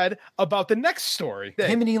 got mad about the next story.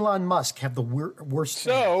 him and Elon Musk have the worst.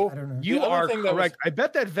 So I don't know. You are correct. I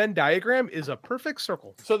bet that Venn diagram is a perfect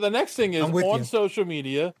circle. So the next thing is I'm with on you. social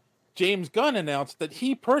media, James Gunn announced that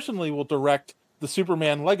he personally will direct the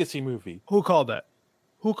Superman Legacy movie. Who called that?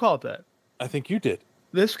 Who called that? I think you did.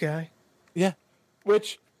 This guy. Yeah.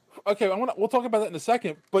 Which, okay, we'll talk about that in a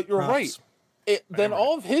second. But you're right. Then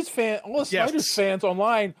all of Snyder's fans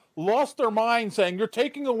online lost their mind, saying you're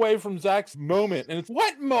taking away from Zack's moment. And it's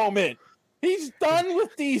what moment? He's done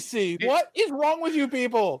with DC. What is wrong with you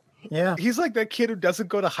people? Yeah, he's like that kid who doesn't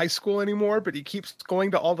go to high school anymore, but he keeps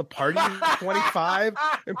going to all the parties. 25,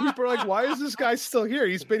 and people are like, "Why is this guy still here?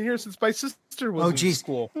 He's been here since my sister was in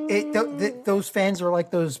school." Those fans are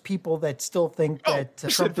like those people that still think that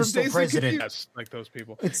Trump is still president. Yes, like those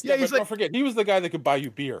people. He's like, don't forget, he was the guy that could buy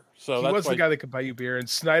you beer. So he was the guy that could buy you beer, and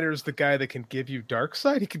Snyder's the guy that can give you dark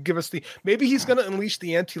side. He could give us maybe he's going to unleash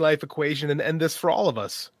the anti-life equation and end this for all of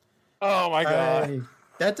us. Oh my god.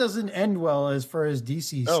 That doesn't end well as far as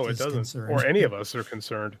DC is concerned. Or any of us are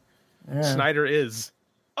concerned. Yeah. Snyder is.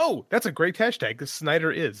 Oh, that's a great hashtag. The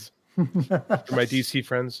Snyder is. For my DC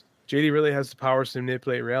friends. JD really has the powers to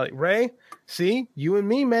manipulate reality. Ray, see? You and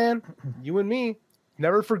me, man. You and me.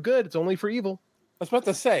 Never for good. It's only for evil. I was about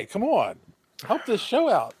to say, come on. Help this show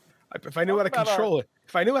out. If I knew how to control it.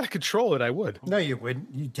 If I knew how to control it, I would. No, you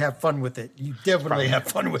wouldn't. You'd have fun with it. You definitely have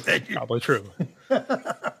fun with it. Probably true.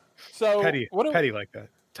 So petty like that.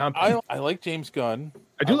 Tom. I like James Gunn.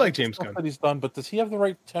 I do like James Gunn. That he's done, but does he have the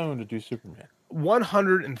right tone to do Superman?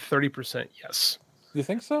 130% yes. You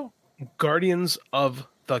think so? Guardians of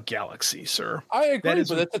the Galaxy, sir. I agree, but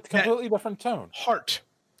it's a completely different tone. Heart.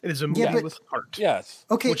 It is a movie with heart. Yes.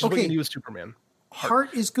 Okay. Which is what you do with Superman.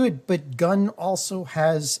 Heart is good, but Gunn also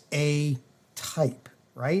has a type,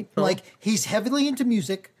 right? Like he's heavily into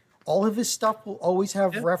music. All of his stuff will always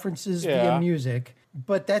have references via music.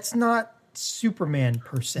 But that's not Superman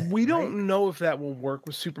per se. We don't know if that will work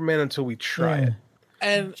with Superman until we try it.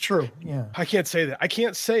 And true, yeah. I can't say that. I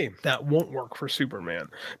can't say that won't work for Superman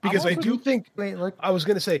because I do think. I was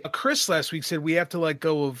going to say, Chris last week said we have to let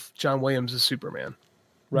go of John Williams as Superman.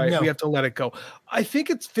 Right, No. We have to let it go. I think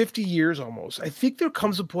it's 50 years almost. I think there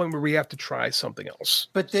comes a point where we have to try something else.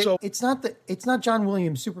 But it's not John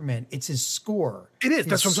Williams Superman. It's his score. It is.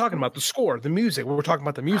 That's what I'm talking about. The score, the music. We're talking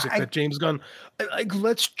about the music that James Gunn. Like,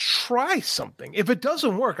 let's try something. If it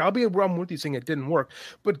doesn't work, I'll be around with you saying it didn't work.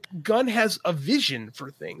 But Gunn has a vision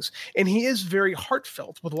for things, and he is very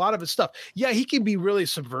heartfelt with a lot of his stuff. Yeah, he can be really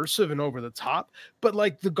subversive and over the top, but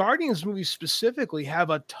like the Guardians movies specifically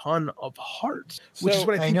have a ton of heart, which is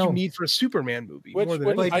what I think you need for a Superman movie.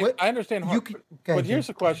 I understand. But here's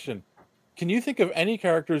the question. Can you think of any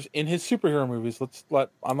characters in his superhero movies?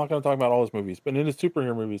 I'm not going to talk about all his movies, but in his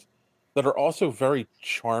superhero movies that are also very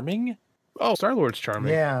charming. Oh, Star-Lord's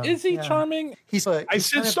charming. Yeah. Is he charming? I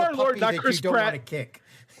said Star-Lord, not Chris Pratt. Want to kick.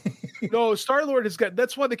 No, Star-Lord has got.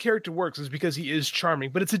 That's why the character works, is because he is charming,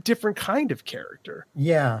 but it's a different kind of character.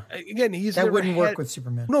 Yeah. Again, that wouldn't work with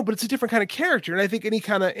Superman. No, but it's a different kind of character, and I think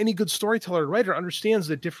any good storyteller or writer understands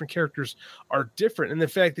that different characters are different, and the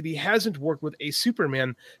fact that he hasn't worked with a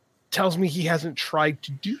Superman tells me he hasn't tried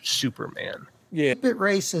to do Superman. Yeah. Bit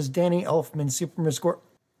Ray says Danny Elfman Superman score.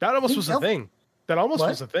 That almost was a thing. That almost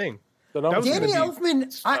was a thing. Danny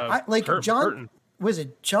Elfman, I like John. Burton. Was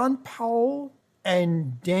it John Powell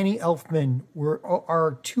and Danny Elfman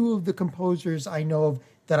are two of the composers I know of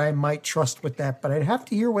that I might trust with that, but I'd have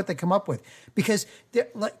to hear what they come up with because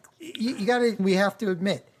we have to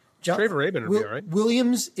admit. Trevor Rabin would be all right.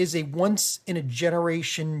 Williams is a once in a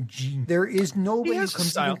generation genius. There is nobody who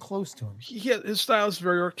comes even close to him. His style is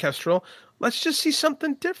very orchestral. Let's just see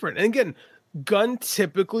something different. And again, Gunn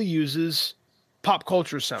typically uses pop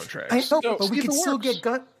culture soundtracks. I know, but we could still get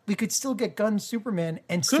Gunn. We could still get Gunn Superman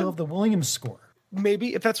and still have the Williams score.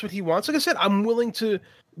 Maybe if that's what he wants. Like I said, I'm willing to.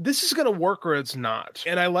 This is going to work or it's not.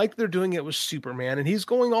 And I like they're doing it with Superman, and he's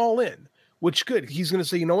going all in. Which good. He's going to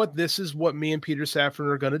say, you know what? This is what me and Peter Safran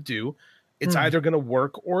are going to do. It's either going to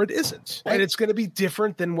work or it isn't. And it's going to be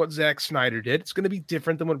different than what Zack Snyder did. It's going to be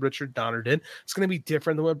different than what Richard Donner did. It's going to be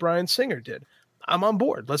different than what Bryan Singer did. I'm on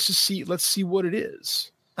board. Let's see what it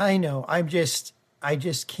is. I know. I just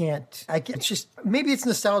can't. It's just maybe it's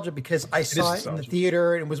nostalgia because I saw it in the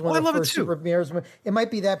theater and it was one of the first super premieres. It might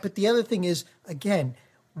be that, but the other thing is, again,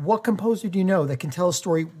 what composer do you know that can tell a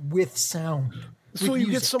story with sound? So you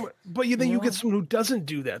get someone, but you get someone who doesn't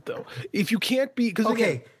do that though. If you can't be,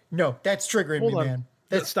 because no, that's triggering me, man.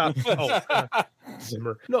 Stop.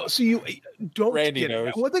 Zimmer. No, so you don't Randy get knows.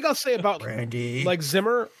 it. One thing I'll say about Randy. like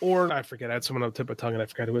Zimmer, or I forget, I had someone on the tip of my tongue and I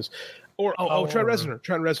forgot who it was. Or Trent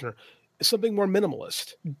Reznor. Something more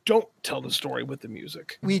minimalist. Don't tell the story with the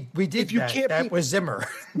music. We did If you that. can't That be- was Zimmer.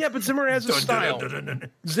 Yeah, but Zimmer has a style.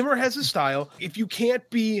 Zimmer has a style. If you can't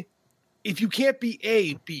be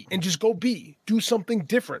A, B, and just go B, do something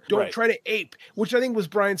different. Don't Right. try to ape, which I think was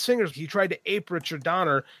Bryan Singer's. He tried to ape Richard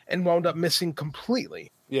Donner and wound up missing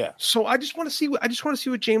completely. Yeah. So I just want to see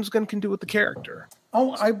what James Gunn can do with the character.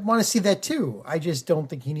 Oh, I want to see that too. I just don't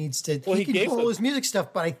think he needs to. Well, he he can gave do all us- his music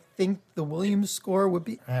stuff, but I think the Williams score would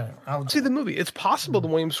be. I don't know. I'll See the movie. It's possible the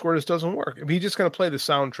Williams score just doesn't work. If he's just going to play the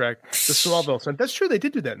soundtrack, the Smallville sound. That's true. They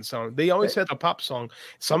did do that in sound. They always had a pop song.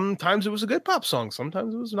 Sometimes it was a good pop song.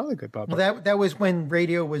 Sometimes it was not a good pop song. Well, that was when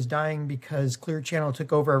radio was dying because Clear Channel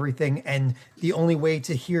took over everything, and the only way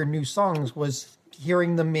to hear new songs was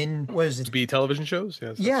hearing them in Be television shows.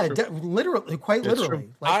 Yes, yeah, that's true. literally, quite That's literally.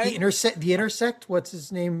 true. Like the Intersect. What's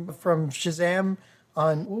his name from Shazam?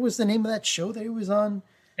 On what was the name of that show that he was on?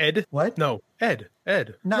 Ed. What? No, Ed.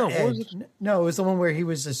 Not no, Ed. What was it? No, it was the one where he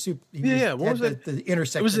was a soup. Yeah, what was it? The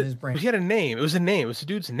Intersect in his brain. He had a name. It was a name. It was the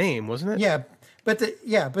dude's name, wasn't it? Yeah,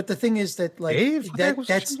 but the thing is that like Dave? What the heck was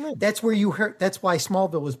his name? that's where you heard. That's why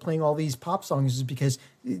Smallville was playing all these pop songs, is because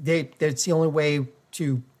that's the only way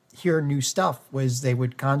to hear new stuff was they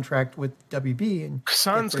would contract with WB and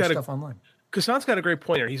Kassan's get their got stuff online. Kassan's got a great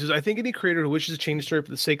point here. He says, I think any creator who wishes to change the story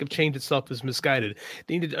for the sake of change itself is misguided.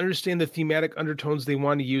 They need to understand the thematic undertones they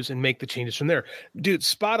want to use and make the changes from there. Dude,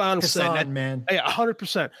 spot on. Kassan, man. Yeah,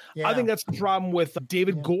 100%. Yeah. I think that's the problem with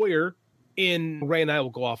David Goyer. Ray and I will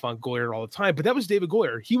go off on Goyer all the time, but that was David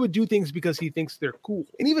Goyer. He would do things because he thinks they're cool.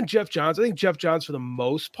 And even Jeff Johns, I think Jeff Johns, for the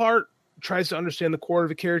most part, tries to understand the core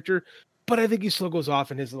of a character, but I think he still goes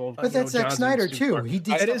off in his little. But that's Zack Snyder too. He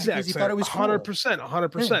did It stuff is because he thought it was cool.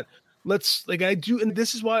 100%. Let's I do, and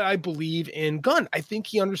this is why I believe in Gunn. I think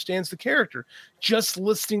he understands the character. Just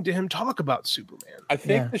listening to him talk about Superman. I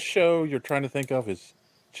think the show you're trying to think of is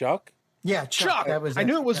Chuck. Yeah, Chuck. That was I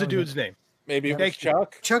knew it. it was That the dude's name. Maybe it was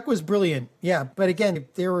Chuck. Chuck was brilliant. Yeah, but again,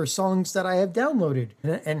 there were songs that I have downloaded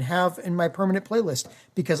and have in my permanent playlist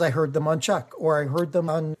because I heard them on Chuck or I heard them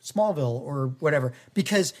on Smallville or whatever.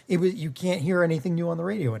 Because you can't hear anything new on the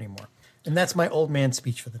radio anymore. And that's my old man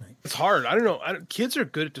speech for the night. It's hard. I don't know. Kids are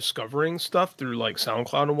good at discovering stuff through like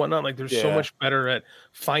SoundCloud and whatnot. Like they're so Yeah. much better at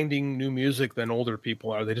finding new music than older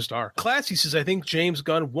people are. They just are. Classy says, I think James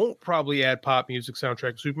Gunn won't probably add pop music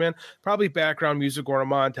soundtrack to Superman, probably background music or a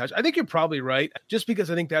montage. I think you're probably right, just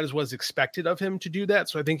because I think that is what's expected of him to do that.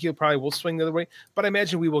 So I think he'll probably will swing the other way. But I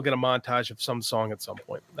imagine we will get a montage of some song at some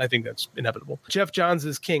point. I think that's inevitable. Jeff Johns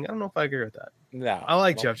is king. I don't know if I agree with that. No. I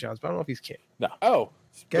like Jeff Johns, but I don't know if he's king. No. Oh.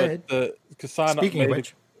 Go ahead. Kassan Speaking of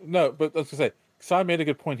which. no, but I was going to say, Kassan made a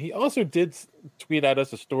good point. He also did tweet at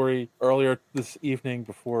us a story earlier this evening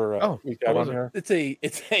before we got on here. It's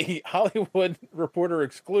a Hollywood Reporter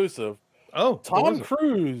exclusive. Oh, Tom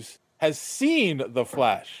Cruise has seen The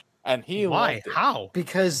Flash, and he Why? loved it. How?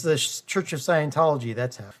 Because the Church of Scientology,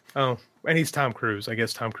 that's how. Oh, and he's Tom Cruise. I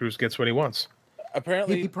guess Tom Cruise gets what he wants.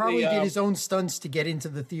 Apparently, He probably did his own stunts to get into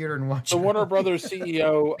the theater and watch the it. Warner Brothers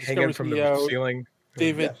CEO, Hanging from the CEO ceiling.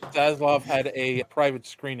 David Zaslav had a private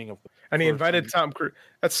screening of them. And he invited Tom Cruise.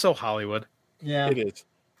 That's so Hollywood. Yeah. It is.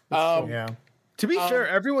 Yeah. To be fair,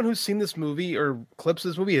 everyone who's seen this movie or clips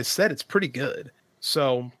of this movie has said it's pretty good.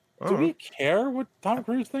 So, I Do don't know. we care what Tom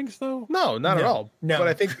Cruise thinks, though? No, not at No. all. No. But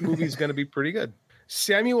I think the movie's going to be pretty good.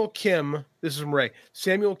 Samuel Kim, this is from Ray.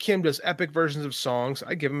 Samuel Kim does epic versions of songs.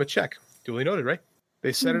 I give him a check. Duly noted, right?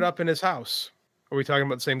 They set it up in his house. Are we talking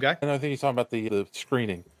about the same guy? And I think he's talking about the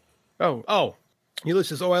screening. Oh. He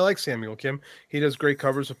says, I like Samuel Kim. He does great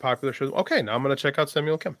covers of popular shows. Okay, now I'm going to check out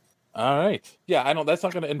Samuel Kim. All right. Yeah, I know that's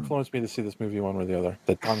not going to influence me to see this movie one way or the other.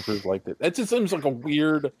 That Tom Cruise liked it. It just seems like a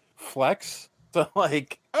weird flex to go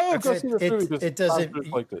see this movie because It Tom doesn't. Cruise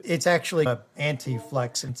liked it. It's actually an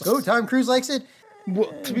anti-flex. It's Tom Cruise likes it.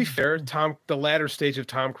 Well, to be fair, the latter stage of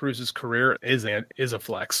Tom Cruise's career is a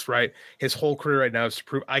flex, right? His whole career right now is to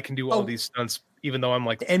prove I can do all these stunts, even though I'm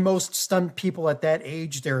like. And most stunt people at that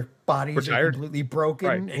age, their bodies Retired. are completely broken.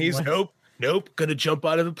 Right. and He's like- nope, gonna jump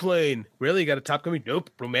out of a plane. Really, you got a Top Gun?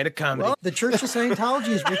 Nope, romantic comedy. Well, the Church of Scientology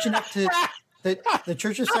is rich enough to. The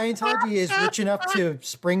Church of Scientology is rich enough to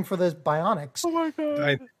spring for the bionics. Oh my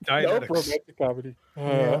god! Dianetics. Nope, romantic comedy.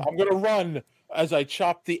 Yeah. I'm gonna run as I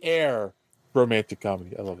chop the air. Romantic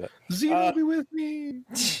comedy. I love that. Zeno, be with me.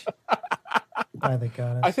 By the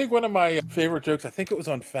goddess. I think one of my favorite jokes. I think it was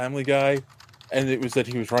on Family Guy, and it was that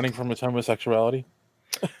he was running from his homosexuality.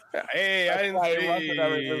 Hey, I didn't why I love it, I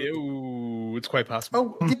see. remember. Ooh, it's quite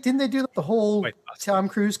possible. Oh, didn't they do the whole Tom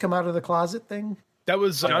Cruise come out of the closet thing? That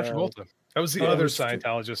was John Travolta. That was the other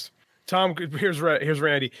Scientologist. Here's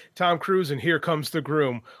Randy. Tom Cruise and Here Comes the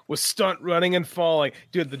Groom was stunt running and falling.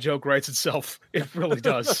 Dude, the joke writes itself. It really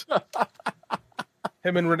does.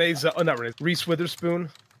 Him and Reese Witherspoon.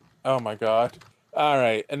 Oh my God. All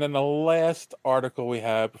right. And then the last article we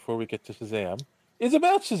have before we get to Shazam is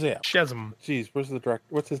about Shazam. Shazam. Jeez, where's the director?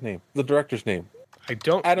 What's his name? The director's name. I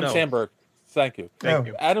don't Adam know. Sandberg. Thank you. Thank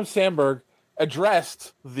you. Adam Sandberg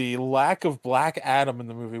addressed the lack of Black Adam in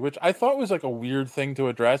the movie, which I thought was like a weird thing to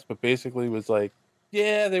address, but basically was like,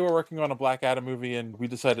 yeah, they were working on a Black Adam movie and we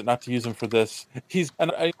decided not to use him for this.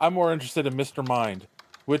 I'm more interested in Mr. Mind,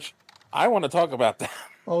 which I want to talk about that.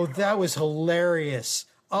 Oh, that was hilarious.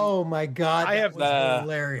 Oh my God. That was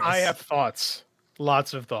hilarious. I have thoughts.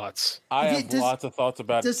 Lots of thoughts. I have lots of thoughts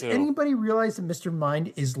about it too. Does anybody realize that Mr.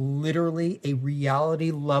 Mind is literally a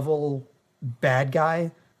reality level bad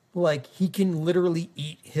guy? Like, he can literally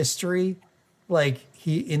eat history. Like,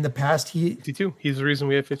 in the past, 52. He's the reason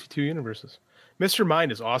we have 52 universes. Mr.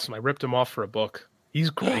 Mind is awesome. I ripped him off for a book. He's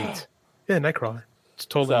great. Yeah, Nightcrawler. It's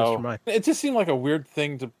totally Mr. Mind. It just seemed like a weird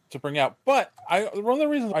thing to bring out. But one of the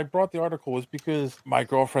reasons I brought the article was because my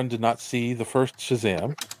girlfriend did not see the first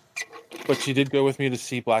Shazam, but she did go with me to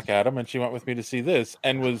see Black Adam, and she went with me to see this,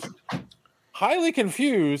 and was highly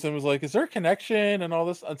confused and was like, is there a connection and all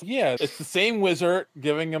this? And yeah, it's the same wizard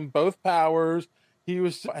giving them both powers. She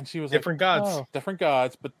was different gods. Oh, different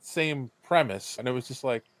gods, but same premise. And it was just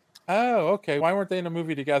like, oh, okay. Why weren't they in a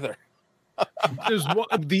movie together?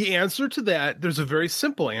 The answer to that, there's a very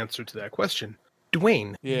simple answer to that question.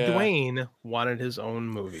 Dwayne. Yeah. Dwayne wanted his own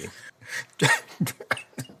movie.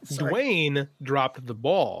 Dwayne dropped the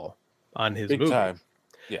ball on his movie. Time.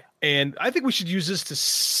 Yeah. And I think we should use this to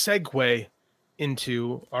segue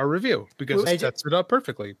into our review because it sets it up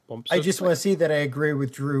perfectly. I just want to see that I agree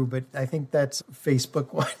with Drew, but I think that's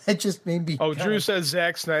Facebook one. That just made me. Oh, Drew says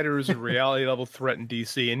Zack Snyder is a reality level threat in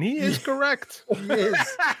DC, and he is correct. He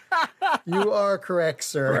is. You are correct,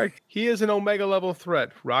 sir. Correct. He is an Omega level threat.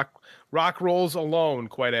 Rock rolls alone,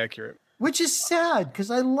 quite accurate. Which is sad because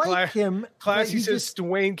I like him. Classy says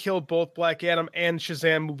Dwayne killed both Black Adam and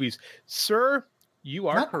Shazam movies. Sir, you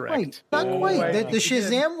are correct. Not quite. The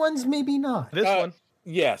Shazam ones, maybe not. This one.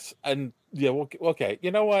 Yes. And yeah, okay.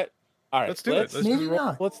 You know what? All right. Let's do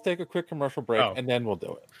it. Let's take a quick commercial break and then we'll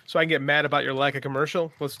do it. So I can get mad about your lack of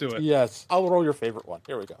commercial? Let's do it. Yes. I'll roll your favorite one.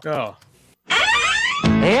 Here we go. Oh.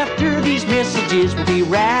 After these messages, we'll be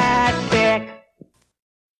right back. It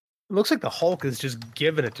looks like the Hulk is just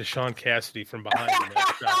giving it to Sean Cassidy from behind him.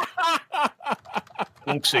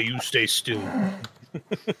 Hulk say you stay still.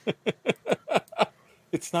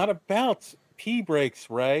 It's not about pee breaks,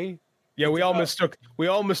 Ray. Yeah, we all mistook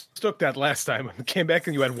that last time. We came back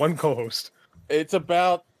and you had one co-host. It's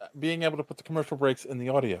about being able to put the commercial breaks in the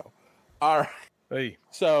audio. All right. Hey.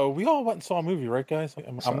 So we all went and saw a movie, right, guys?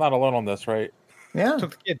 I'm not alone on this, right? Yeah.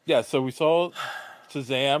 Yeah, so we saw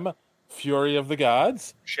Shazam, Fury of the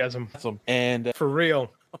Gods. Shazam. And for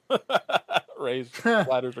real. Ray's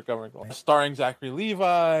ladders are coming. Starring Zachary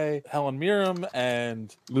Levi, Helen Mirren,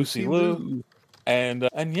 and Lucy Liu. And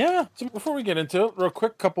yeah, so before we get into it, real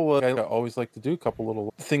quick, I always like to do a couple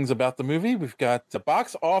little things about the movie. We've got the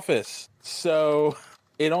box office. So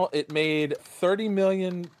it made 30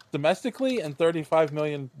 million domestically and 35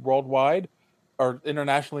 million worldwide or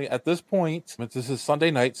internationally at this point. This is Sunday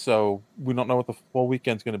night, so we don't know what the full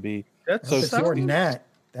weekend's going to be. That sounds bad.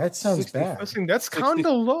 That's kind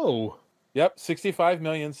of low. Yep, 65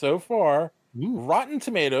 million so far. Ooh. Rotten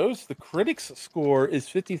Tomatoes, the critics' score is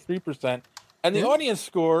 53%, and the audience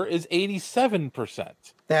score is 87%.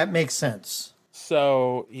 That makes sense.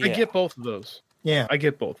 So yeah. I get both of those. Yeah, I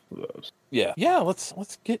get both of those. Yeah.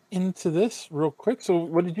 Let's get into this real quick. So,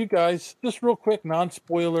 what did you guys? Just real quick,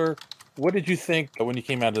 non-spoiler. What did you think when you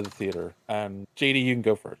came out of the theater? And JD, you can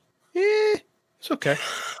go first. It's okay.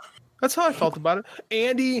 That's how I felt about it.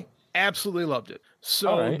 Andy absolutely loved it.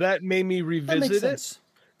 So that made me revisit it.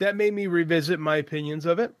 That made me revisit my opinions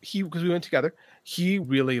of it. Because we went together. He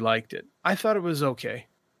really liked it. I thought it was okay.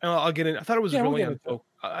 And I'll get in. I thought it was I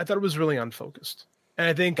thought it was really unfocused. And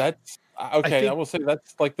I think that's okay. I will say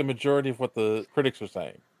that's like the majority of what the critics are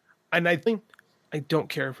saying. And I think I don't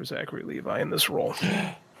care for Zachary Levi in this role.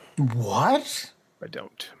 What? I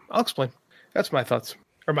don't. I'll explain. That's my thoughts,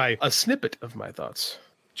 or a snippet of my thoughts.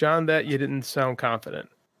 John, that you didn't sound confident.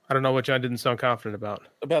 I don't know what John didn't sound confident about.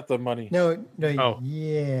 About the money. No. Oh.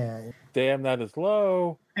 Yeah. Damn, that is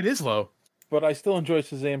low. It is low. But I still enjoy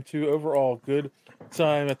Shazam 2. Overall, good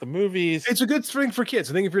time at the movies. It's a good thing for kids.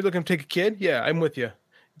 I think if you're looking to take a kid, yeah, I'm with you.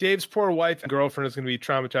 Dave's poor wife and girlfriend is going to be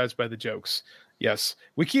traumatized by the jokes. Yes,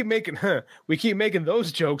 we keep making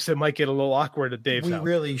those jokes that might get a little awkward at Dave's We house.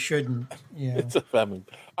 really shouldn't. Yeah. It's a family.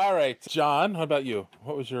 All right, John, how about you?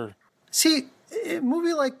 What was your... See, a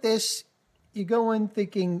movie like this, you go in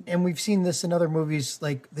thinking, and we've seen this in other movies,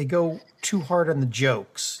 like they go too hard on the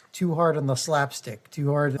jokes, too hard on the slapstick, too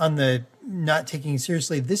hard on the not taking it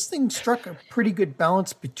seriously. This thing struck a pretty good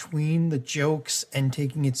balance between the jokes and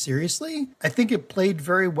taking it seriously. I think it played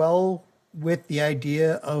very well with the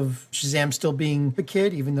idea of Shazam still being a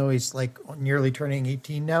kid, even though he's like nearly turning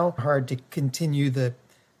 18 now. Hard to continue the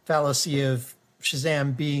fallacy of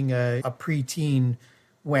Shazam being a preteen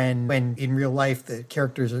when in real life the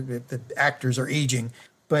actors are aging.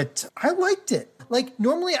 But I liked it. Like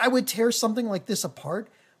normally I would tear something like this apart,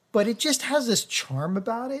 but it just has this charm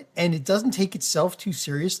about it and it doesn't take itself too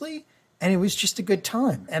seriously. And it was just a good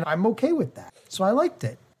time. And I'm okay with that. So I liked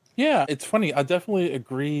it. Yeah, it's funny. I definitely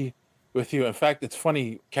agree with you. In fact, it's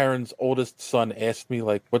funny. Karen's oldest son asked me,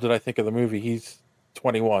 like, what did I think of the movie? He's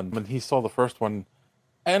 21 and he saw the first one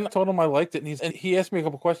and I told him I liked it. And he asked me a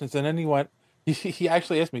couple questions and then he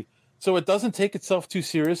actually asked me, so it doesn't take itself too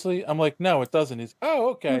seriously? I'm like, no, it doesn't. He's, oh,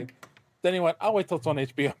 okay. Then he went, I'll wait till it's on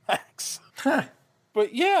HBO Max.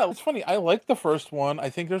 But yeah, it's funny. I like the first one. I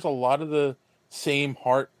think there's a lot of the same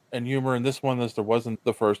heart and humor in this one as there was in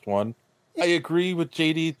the first one. I agree with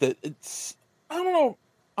JD that it's, I don't know,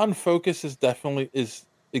 unfocused is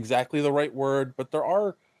exactly the right word, but there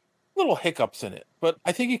are little hiccups in it. But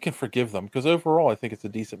I think you can forgive them because overall, I think it's a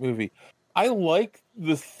decent movie. I like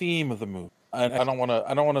the theme of the movie. And I don't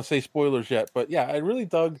want to say spoilers yet, but yeah, I really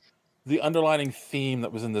dug the underlining theme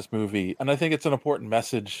that was in this movie. And I think it's an important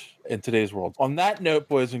message in today's world. On that note,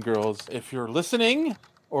 boys and girls, if you're listening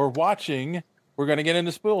or watching, we're going to get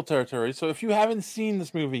into spoiler territory. So if you haven't seen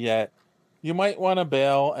this movie yet, you might want to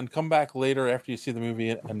bail and come back later after you see the movie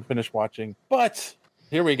and finish watching. But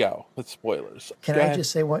here we go with spoilers. Can I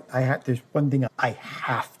just say what I have? There's one thing I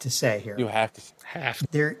have to say here. You have to.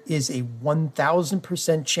 There is a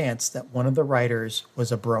 1,000% chance that one of the writers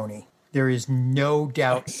was a brony. There is no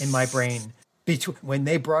doubt in my brain. When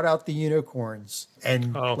they brought out the unicorns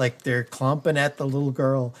and like they're clumping at the little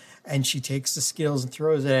girl and she takes the Skittles and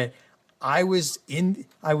throws it at,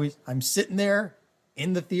 I'm sitting there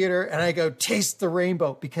in the theater and I go, taste the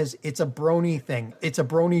rainbow, because it's a brony thing. It's a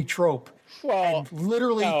brony trope. Well, and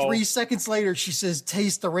literally 3 seconds later, she says,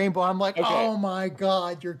 taste the rainbow. I'm like, oh my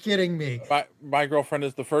God, you're kidding me. My girlfriend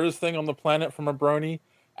is the furthest thing on the planet from a brony.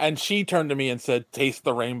 And she turned to me and said, taste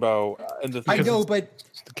the rainbow. I know, but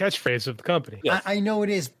it's the catchphase of the company. Yes. I know it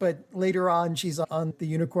is, but later on, she's on the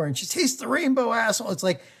unicorn. She tastes the rainbow, asshole. It's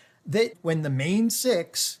like that when the main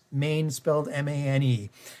six, main spelled M-A-N-E,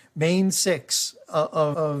 main six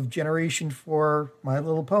of Generation 4 My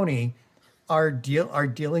Little Pony are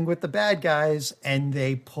dealing with the bad guys and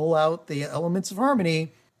they pull out the elements of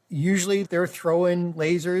harmony. Usually they're throwing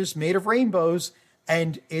lasers made of rainbows.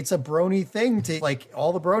 And it's a brony thing to, like,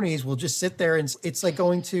 all the bronies will just sit there and it's like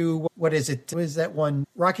going to, what is that one?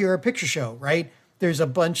 Rocky Horror Picture Show, right? There's a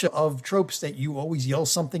bunch of tropes that you always yell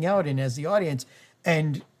something out in as the audience.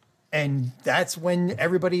 And that's when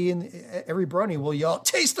every brony will yell,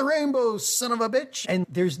 taste the rainbow, son of a bitch. And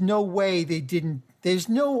there's no way they didn't,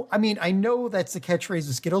 I know that's the catchphrase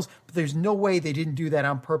of Skittles, but there's no way they didn't do that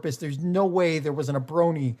on purpose. There's no way there wasn't a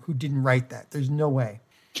brony who didn't write that. There's no way.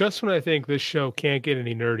 Just when I think this show can't get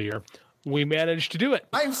any nerdier, we managed to do it.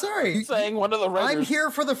 I'm sorry. Saying one of the writers I'm here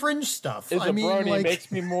for the fringe stuff. Is a brony makes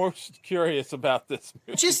me more curious about this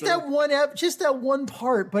movie. Just that one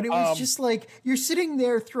part, but it was just like you're sitting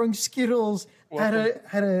there throwing Skittles at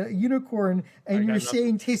a unicorn and you're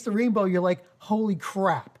saying taste the rainbow. You're like, holy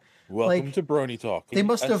crap. Welcome to Brony Talk. They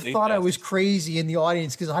must have thought I was crazy in the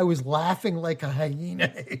audience because I was laughing like a hyena.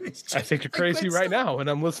 I think you're crazy right now, and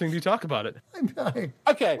I'm listening to you talk about it.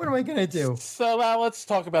 Okay. What am I going to do? So now let's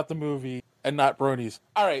talk about the movie and not bronies.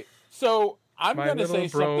 All right. So I'm going to say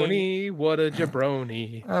brony, something. What a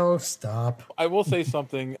jabroni. Oh, stop. I will say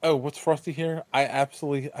something. Oh, what's Frosty here? I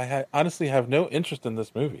honestly have no interest in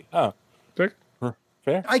this movie. Oh.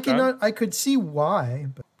 Fair? I could see why,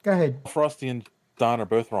 but go ahead. Frosty and Don are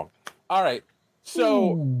both wrong. All right.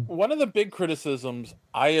 So one of the big criticisms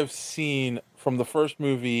I have seen from the first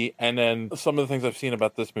movie and then some of the things I've seen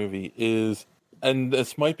about this movie is, and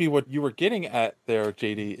this might be what you were getting at there,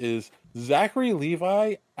 JD, is Zachary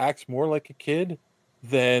Levi acts more like a kid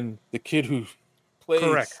than the kid who plays.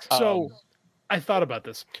 Correct. So I thought about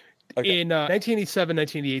this. Okay. In 1987,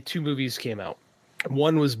 1988, two movies came out.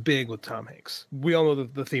 One was big with Tom Hanks. We all know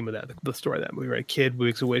the theme of that, the story of that movie, right? Kid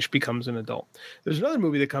makes a wish, becomes an adult. There's another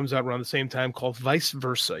movie that comes out around the same time called Vice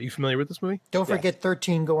Versa. You familiar with this movie? Don't forget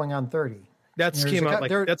 13 going on 30. That's came out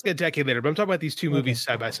that's a decade later, but I'm talking about these two movies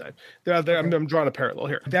side by side. I'm drawing a parallel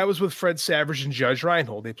here. That was with Fred Savage and Judge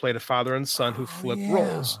Reinhold. They played a father and son who flipped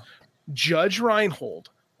roles. Judge Reinhold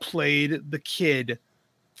played the kid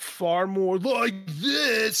far more like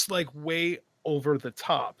this, like way over the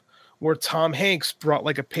top, where Tom Hanks brought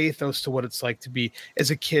like a pathos to what it's like to be as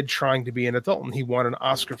a kid trying to be an adult, and he won an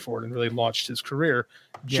Oscar for it and really launched his career.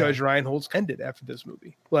 Judge Reinhold's ended after this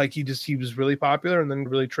movie. Like he was really popular and then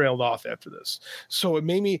really trailed off after this. So it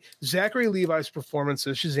made me, Zachary Levi's performance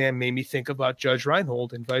as Shazam made me think about Judge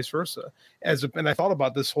Reinhold and vice versa. And I thought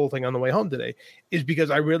about this whole thing on the way home today, is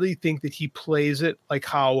because I really think that he plays it like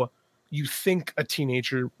you think a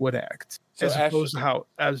teenager would act, as opposed to how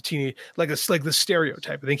as a teenager, like the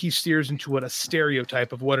stereotype. I think he steers into a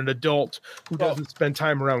stereotype of what an adult who doesn't spend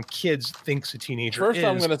time around kids thinks a teenager is. First,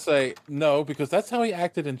 I'm going to say no, because that's how he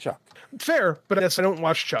acted in Chuck. Fair, but I don't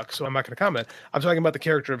watch Chuck, so I'm not going to comment. I'm talking about the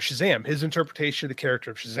character of Shazam. His interpretation of the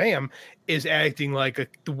character of Shazam is acting like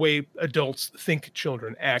the way adults think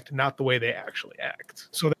children act, not the way they actually act.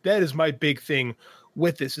 So that is my big thing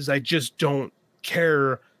with this, is I just don't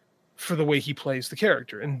care for the way he plays the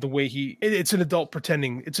character and the way it's an adult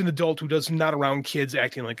pretending. It's an adult who does not around kids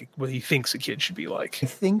acting like what he thinks a kid should be like. I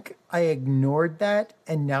think I ignored that,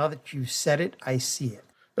 and now that you said it, I see it.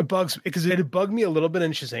 It bugs because it bugged me a little bit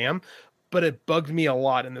in Shazam, but it bugged me a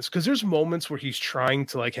lot in this because there's moments where he's trying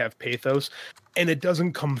to like have pathos and it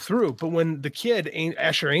doesn't come through. But when the kid,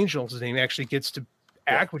 Asher Angel's his name, actually gets to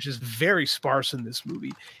act, which is very sparse in this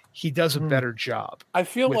movie, he does a better job. I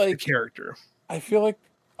feel with like the character.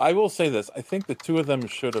 I will say this. I think the two of them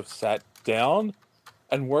should have sat down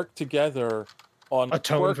and worked together on a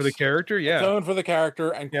tone for the character. Yeah. A tone for the character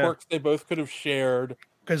and quirks they both could have shared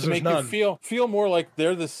to make you feel more like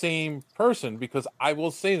they're the same person, because I will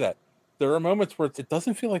say that there are moments where it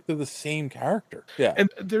doesn't feel like they're the same character. Yeah. And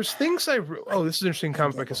there's things this is an interesting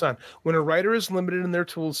comment by Kassan. When a writer is limited in their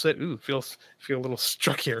tool set, feel a little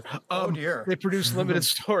struck here. Oh dear. They produce limited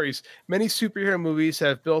stories. Many superhero movies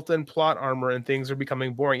have built-in plot armor and things are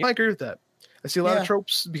becoming boring. I agree with that. I see a lot of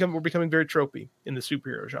tropes we're becoming very tropey in the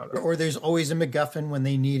superhero genre. Or there's always a MacGuffin when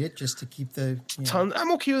they need it, just to keep the.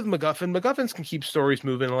 I'm okay with MacGuffin. MacGuffins can keep stories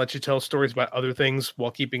moving and let you tell stories about other things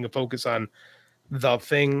while keeping a focus on the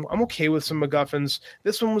thing. I'm okay with some MacGuffins.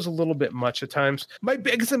 This one was a little bit much at times. My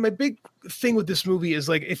big thing with this movie is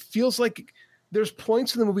like, it feels like there's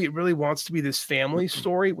points in the movie it really wants to be this family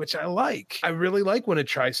story, which I like. I really like when it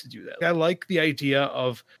tries to do that. I like the idea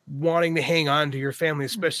of wanting to hang on to your family,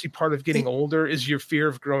 especially part of getting older is your fear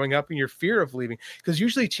of growing up and your fear of leaving. Because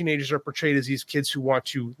usually teenagers are portrayed as these kids who want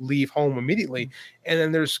to leave home immediately. And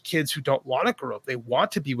then there's kids who don't want to grow up. They want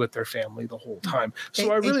to be with their family the whole time.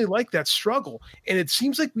 So I really like that struggle. And it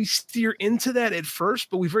seems like we steer into that at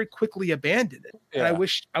first, but we very quickly abandon it. Yeah. And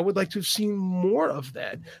I would like to have seen more of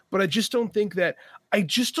that. But I just don't think that I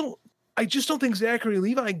just don't think Zachary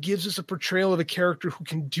Levi gives us a portrayal of a character who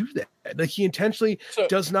can do that. Like he intentionally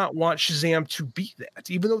does not want Shazam to be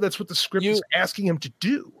that, even though that's what the script is asking him to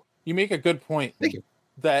do. You make a good point. Thank you.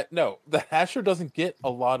 That Asher doesn't get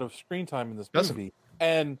a lot of screen time in this movie.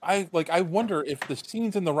 And I wonder if the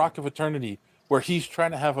scenes in the Rock of Eternity where he's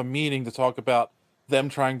trying to have a meeting to talk about them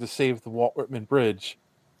trying to save the Walt Whitman Bridge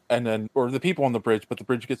or the people on the bridge, but the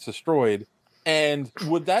bridge gets destroyed. And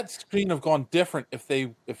would that screen have gone different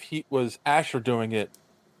if he was Asher doing it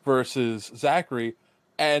versus Zachary,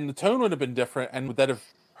 and the tone would have been different, and would that have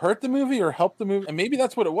hurt the movie or helped the movie? And maybe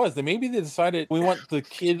that's what it was. Maybe they decided we want the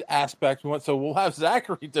kid aspect. So we'll have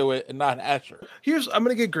Zachary do it and not Asher. I'm going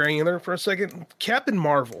to get granular for a second. Captain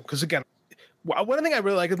Marvel, because again, one thing I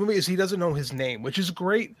really like in the movie is he doesn't know his name, which is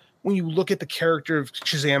great when you look at the character of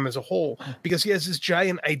Shazam as a whole, because he has this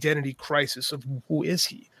giant identity crisis of who is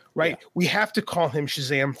he. Right. Yeah. We have to call him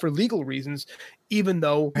Shazam for legal reasons, even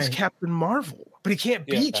though he's Captain Marvel, but he can't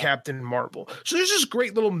be Captain Marvel. So there's this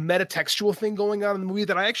great little metatextual thing going on in the movie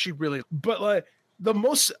that I actually really, but the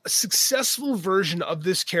most successful version of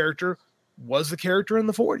this character was the character in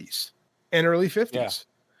the 40s and early 50s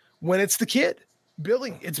when it's the kid,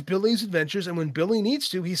 Billy. It's Billy's adventures. And when Billy needs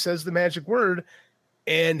to, he says the magic word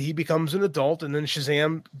and he becomes an adult, and then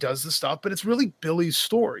Shazam does the stuff, but it's really Billy's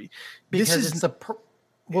story. Because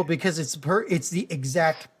it's the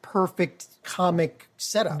exact perfect comic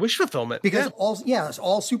setup. Wish fulfillment. Because all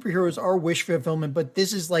superheroes are wish fulfillment, but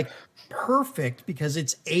this is like perfect because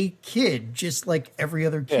it's a kid just like every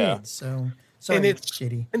other kid. Yeah. So sorry, it's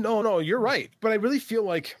shitty. No, you're right. But I really feel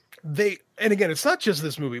like and again, it's not just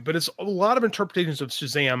this movie, but it's a lot of interpretations of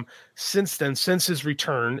Shazam since then, since his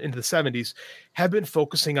return into the 70s, have been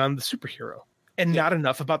focusing on the superhero. and not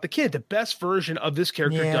enough about the kid. The best version of this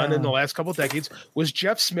character done in the last couple of decades was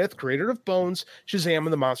Jeff Smith, creator of Bones, Shazam,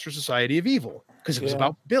 and the Monster Society of Evil, because it was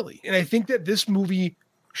about Billy. And I think that this movie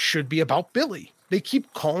should be about Billy. They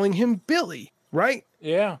keep calling him Billy, right?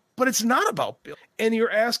 Yeah. But it's not about Billy. And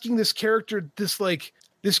you're asking this character,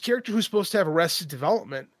 this character who's supposed to have Arrested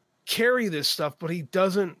Development, carry this stuff, but he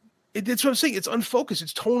doesn't. That's what I'm saying. It's unfocused.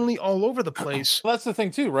 It's totally all over the place. Well, that's the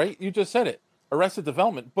thing too, right? You just said it. Arrested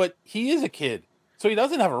Development, but he is a kid, so he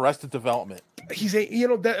doesn't have Arrested Development. He's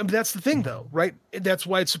that's the thing though, right? That's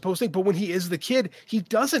why it's supposed to. But when he is the kid, he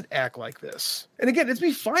doesn't act like this. And again, it'd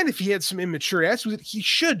be fine if he had some immature attitude. He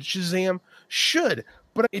should. Shazam should,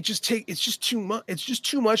 but it's just too much. It's just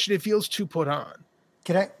too much, and it feels too put on.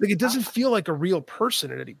 It doesn't feel like a real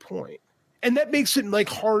person at any point. And that makes it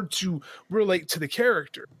hard to relate to the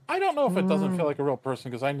character. I don't know if it doesn't feel like a real person,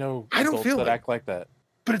 because I know adults that act like that.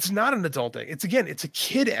 But it's not an adult acting. It's a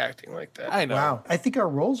kid acting like that. I know. Wow. I think our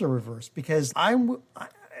roles are reversed, because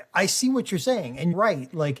I see what you're saying. And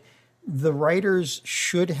right, like the writers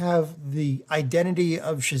should have the identity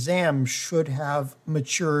of Shazam should have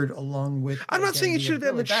matured along with. I'm not saying he should have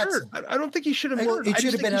been matured. I don't think he should have. It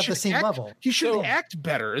should have been at the same level. He should act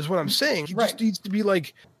better, is what I'm saying. He just needs to be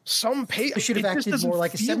like some pace. He should have acted more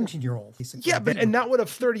like a 17-year-old. Yeah, and not what a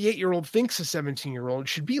 38-year-old thinks a 17-year-old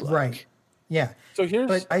should be like. Right. Yeah.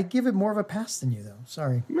 But I give it more of a pass than you, though.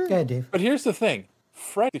 Sorry. Go ahead, Dave. But here's the thing.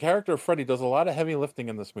 The character of Freddy does a lot of heavy lifting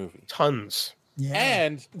in this movie. Tons. Yeah.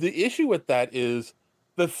 And the issue with that is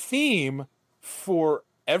the theme for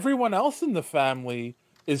everyone else in the family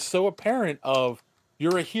is so apparent of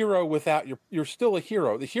you're a hero without you're still a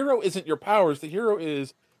hero. The hero isn't your powers. The hero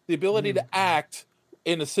is the ability to act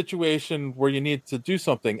in a situation where you need to do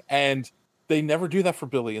something. And they never do that for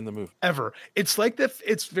Billy in the movie. Ever. It's like that.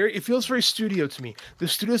 It feels very studio to me. The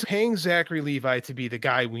studio's paying Zachary Levi to be the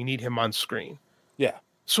guy. We need him on screen. Yeah.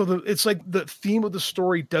 So it's like the theme of the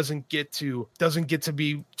story doesn't get to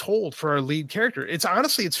be told for our lead character. It's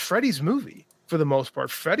Freddy's movie for the most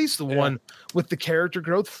part. Freddy's the one with the character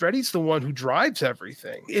growth. Freddy's the one who drives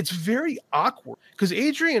everything. It's very awkward because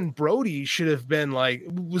Adrian Brody should have been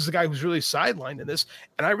was the guy who's really sidelined in this.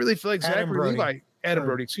 And I really feel like Zachary Levi. Adam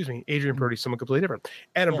Brody, excuse me. Adrian Brody, someone completely different.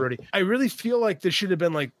 Adam Brody. I really feel like this should have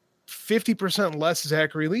been 50% less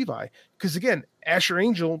Zachary Levi. Because again, Asher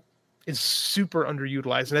Angel is super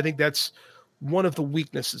underutilized. And I think that's one of the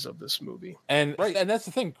weaknesses of this movie. And that's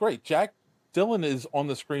the thing. Great. Jack Dillon is on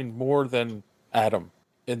the screen more than Adam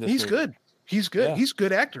in this movie. Good. He's good. Yeah. He's a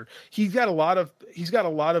good actor. He's got a lot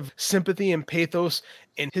of sympathy and pathos.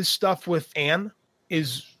 And his stuff with Anne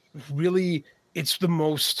is really, it's the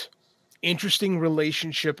most interesting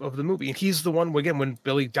relationship of the movie. And he's the one, again, when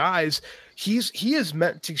Billy dies, he is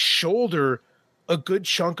meant to shoulder a good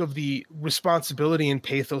chunk of the responsibility and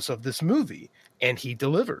pathos of this movie, and he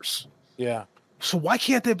delivers. Yeah. So why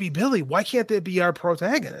can't that be Billy? Why can't that be our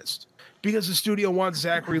protagonist? Because the studio wants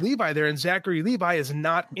Zachary Levi there, and Zachary Levi is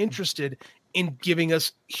not interested in giving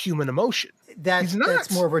us human emotion. That's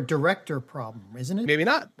more of a director problem, isn't it? Maybe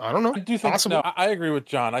not. I don't know. I do think no, I agree with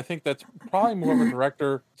John. I think that's probably more of a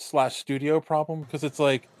director/studio problem, because it's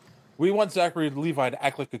we want Zachary Levi to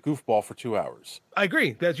act like a goofball for 2 hours. I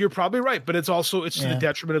agree that you're probably right, but it's to the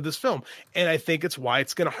detriment of this film, and I think it's why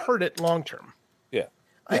it's going to hurt it long term. Yeah.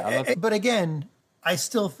 But again, I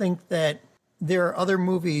still think that there are other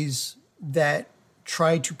movies that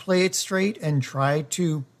try to play it straight and try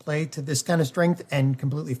to play to this kind of strength and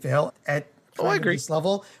completely fail at I agree. This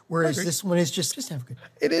level, whereas this one is just have a good time.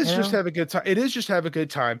 It is just have a good time. It is just have a good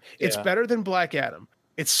time. It's better than Black Adam.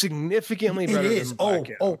 It's significantly better than Black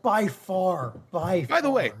Adam. Oh, by far. By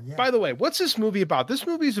the way, what's this movie about? This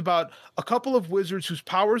movie is about a couple of wizards whose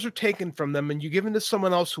powers are taken from them and you give them to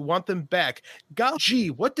someone else who want them back. God,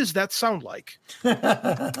 gee, what does that sound like?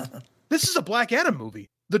 This is a Black Adam movie.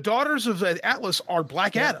 The Daughters of Atlas are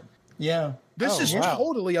Black Adam. Yeah. This is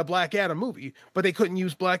totally a Black Adam movie, but they couldn't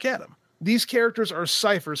use Black Adam. These characters are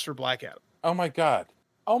ciphers for Black Adam. Oh my God.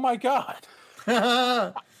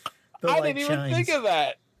 I didn't even think of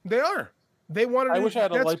that. They are. They wanted. I wish I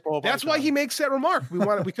had a light bulb. That's why he makes that remark.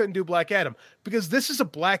 We couldn't do Black Adam because this is a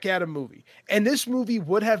Black Adam movie, and this movie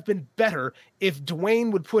would have been better if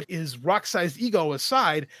Dwayne would put his rock-sized ego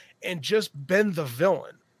aside and just been the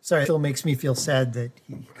villain. Sorry, it still makes me feel sad that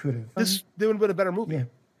he could have. This would have been a better movie.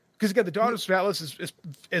 Because again, the Daughters of Atlas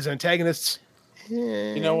is antagonists.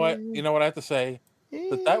 You know what I have to say?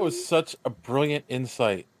 That was such a brilliant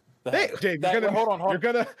insight. Dave,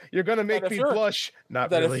 you're gonna make me blush.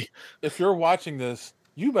 Not really. If you're watching this,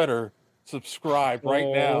 you better subscribe right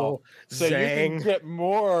now so you can get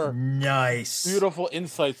more nice, beautiful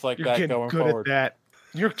insights like that going forward. At that.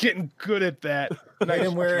 You're getting good at that. Right Nice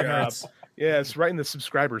in where it job. hurts. Yeah, it's right in the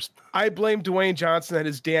subscribers. I blame Dwayne Johnson and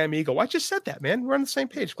his damn ego. I just said that, man. We're on the same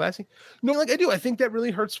page, Classy. No, like I do. I think that really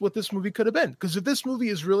hurts what this movie could have been. Because if this movie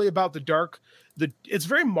is really about the dark, it's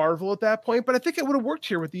very Marvel at that point, but I think it would have worked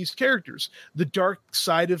here with these characters. The dark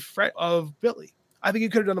side of Billy. I think you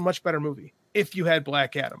could have done a much better movie if you had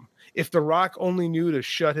Black Adam. If The Rock only knew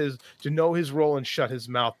to know his role and shut his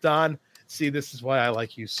mouth. Don, see, this is why I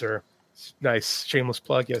like you, sir. Nice shameless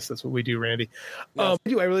plug. Yes, that's what we do, Randy. Yes.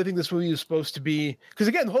 I really think this movie is supposed to be, because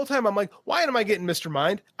again, the whole time I'm like, why am I getting Mr.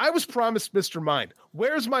 Mind? I was promised Mr. Mind.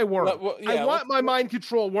 Where's my worm? I want my mind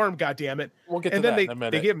control worm. God damn it! We'll get to and then that in a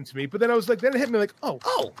minute. they give him to me, but then I was like, then it hit me like,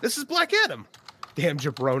 oh, this is Black Adam. Damn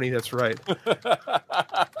jabroni, that's right.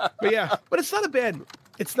 but it's not a bad.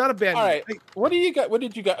 It's not a bad. All right, what do you got? What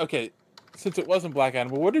did you got? Okay. Since it wasn't Black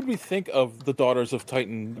Adam, what did we think of the Daughters of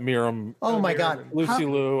Titan, Miriam? Oh my God, Lucy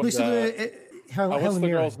Liu. What's the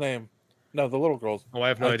girl's name? No, the little girl's. Oh, I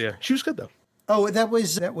have no idea. She was good though. Oh, that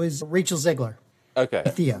was Rachel Zegler. Okay.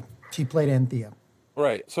 Anthea. She played Anthea.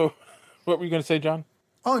 Right. So, what were you going to say, John?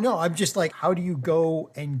 Oh no, I'm just like, how do you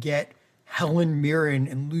go and get Helen Mirren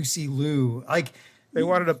and Lucy Liu? Like, they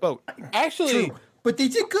wanted a boat. Actually. True. But they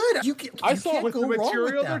did good. You can't with go the wrong material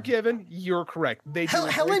with they're them. given. You're correct. They do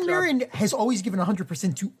Helen Mirren has always given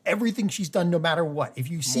 100% to everything she's done, no matter what. If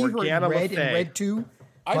you see Morgana her in Red Le and Fay. Red 2,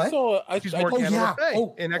 She's Morgana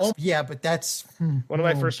Le Fay. yeah, but that's one of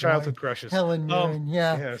my first childhood crushes. Helen Mirren,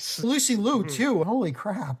 yeah. Yes. Lucy Liu too. Holy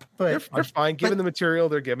crap! But They're fine given the material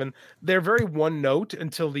they're given. They're very one note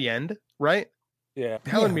until the end, right? Yeah.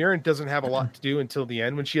 Helen Mirren doesn't have a lot to do until the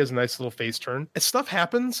end when she has a nice little face turn. And stuff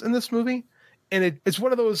happens in this movie. And it's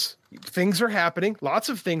one of those things are happening. Lots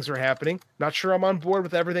of things are happening. Not sure I'm on board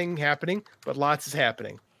with everything happening, but lots is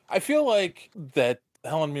happening. I feel like that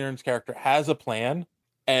Helen Mirren's character has a plan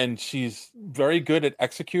and she's very good at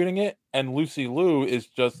executing it. And Lucy Liu is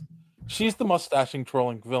she's the mustaching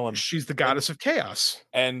trolling villain. She's the goddess of chaos.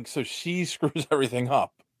 And so she screws everything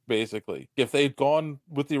up, basically. If they'd gone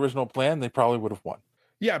with the original plan, they probably would have won.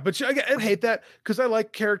 Yeah, but I hate that because I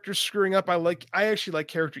like characters screwing up. I actually like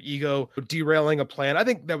character ego derailing a plan. I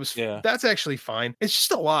think that's actually fine. It's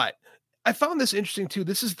just a lot. I found this interesting too.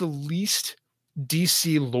 This is the least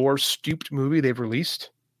DC lore stooped movie they've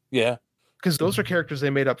released. Yeah. Because those are characters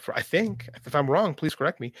they made up for, I think. If I'm wrong, please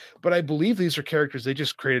correct me. But I believe these are characters they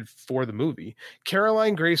just created for the movie.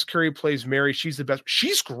 Caroline Grace Curry plays Mary. She's the best.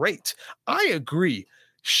 She's great. I agree.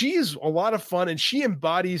 She is a lot of fun, and she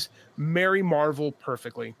embodies Mary Marvel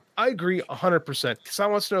perfectly. I agree 100%. Because I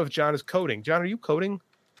want to know if John is coding. John, are you coding?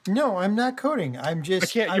 No, I'm not coding. I'm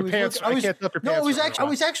just. I can't. Your pants. I can't tell your pants. I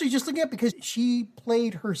was actually just looking at because she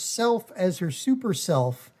played herself as her super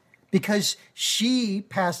self because she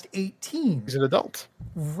passed 18. She's an adult,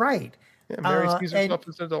 right? Yeah, Mary sees herself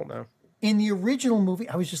as an adult now. In the original movie,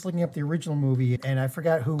 I was just looking up the original movie, and I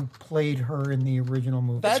forgot who played her in the original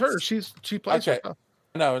movie. That's her. She plays herself.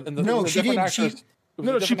 No, she didn't.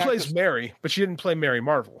 She plays Mary, but she didn't play Mary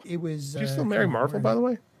Marvel. It was. She's still Mary Marvel, by the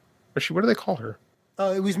way. Or what do they call her?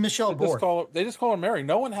 It was Michelle Borth. They just call her Mary.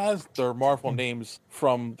 No one has their Marvel names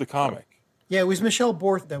from the comic. Yeah, it was Michelle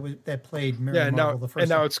Borth that played Mary Marvel the first. And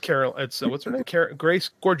now it's Carol. It's what's her name? Grace,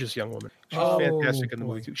 gorgeous young woman. She's fantastic in the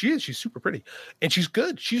movie too. She's super pretty, and she's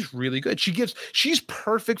good. She's really good. She's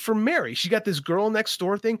perfect for Mary. She got this girl next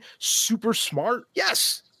door thing. Super smart.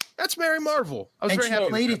 Yes. That's Mary Marvel. I was very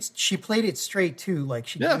happy. She played it straight too. Like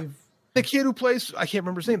she gave the kid who plays, I can't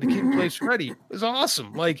remember his name. The kid who plays Freddy is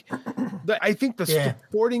awesome. Like, I think the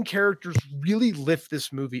supporting characters really lift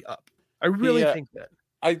this movie up. I really think that.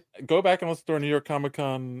 I go back and listen to our New York Comic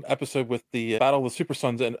Con episode with the Battle of the Super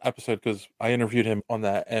Sons episode because I interviewed him on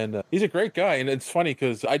that, and he's a great guy. And it's funny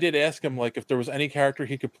because I did ask him like if there was any character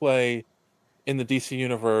he could play in the DC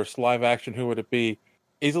universe live action, who would it be?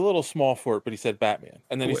 He's a little small for it, but he said Batman.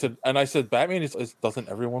 And then he said, and I said, Batman? Doesn't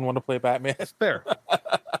everyone want to play Batman? That's fair.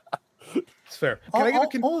 It's fair. Can I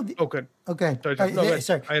get good. Okay.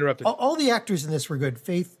 Sorry. I interrupted. All the actors in this were good.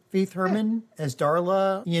 Faith Herman as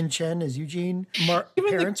Darla, Ian Chen as Eugene.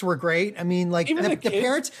 Parents were great. I mean, like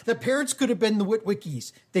the parents could have been the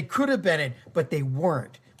Witwickies. They could have been it, but they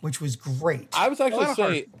weren't, which was great. I was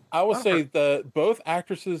actually say both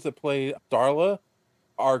actresses that play Darla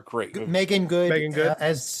are great. Megan Good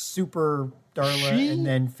as Super Darla, and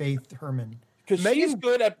then Faith Herman. Because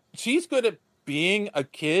she's good at being a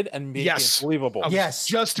kid and making it believable.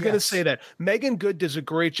 Just going to say that. Megan Good does a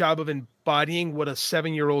great job of embodying what a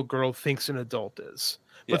 7-year-old girl thinks an adult is.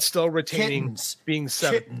 but still retaining Kittens. being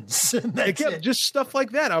 7. Kittens. It That's kept it. just stuff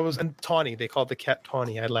like that. And Tawny, they called the cat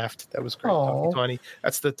Tawny. I laughed. That was great. Aw. Tawny.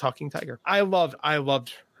 That's the talking tiger. I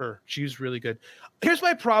loved her. She was really good. Here's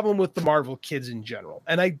my problem with the Marvel kids in general.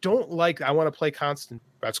 And I don't like, I want to play constant.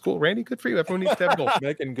 That's cool. Randy, good for you. Everyone needs to have goals.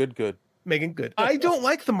 Making good. Megan, good. I don't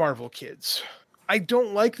like the Marvel kids. I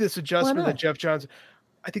don't like this adjustment that Jeff Johns.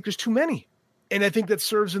 I think there's too many. And I think that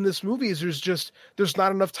serves in this movie is there's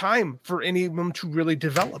not enough time for any of them to really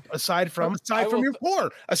develop aside from your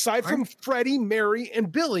core. Aside from Freddie, Mary,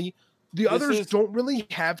 and Billy, the others don't really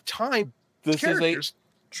have time. This is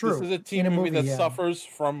a teen movie that suffers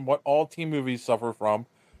from what all teen movies suffer from,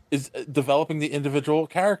 is developing the individual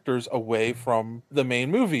characters away from the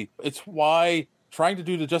main movie. It's why trying to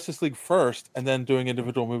do the Justice League first and then doing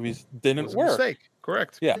individual movies didn't work. Mistake.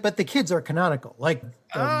 Correct. Yeah. But the kids are canonical. Like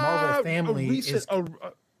the Marvel family is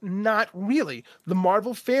not really. The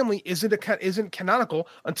Marvel family isn't canonical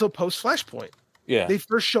until post Flashpoint. Yeah. They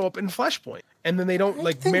first show up in Flashpoint. And then they don't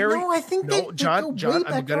Mary. No, I think they John, go way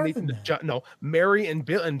I'm gonna need no, Mary and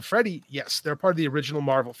Bill and Freddie, yes, they're part of the original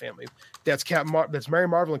Marvel family. That's that's Mary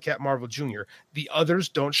Marvel and Cat Marvel Jr. The others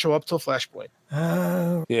don't show up till Flashpoint.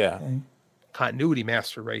 Yeah. Okay. Continuity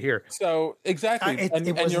master right here. So exactly. It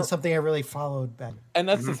wasn't something I really followed back. And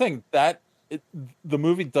that's the thing, that the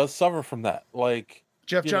movie does suffer from that. Like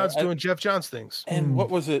Jeff Johns doing Jeff Johns things. And what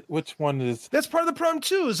was it? Which one is? That's part of the problem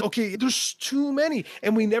too. Is there's too many,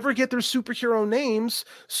 and we never get their superhero names,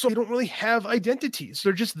 so they don't really have identities.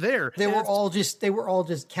 They're just there. They were all just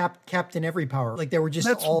Captain Every Power. Like they were just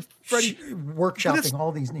all workshopping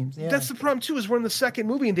all these names. Yeah. That's the problem too. Is we're in the second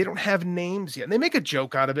movie and they don't have names yet, and they make a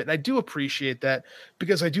joke out of it, and I do appreciate that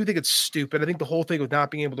because I do think it's stupid. I think the whole thing with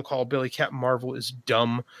not being able to call Billy Captain Marvel is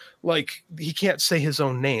dumb. Like he can't say his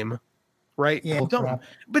own name. Right? Yeah, dumb.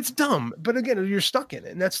 But it's dumb. But again, you're stuck in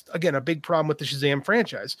it. And that's, again, a big problem with the Shazam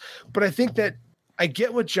franchise. But I think that I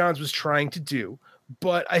get what Johns was trying to do,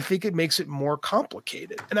 but I think it makes it more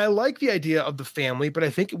complicated. And I like the idea of the family, but I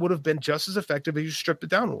think it would have been just as effective if you stripped it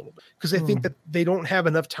down a little bit. Because I think that they don't have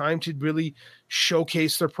enough time to really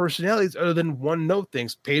showcase their personalities other than one-note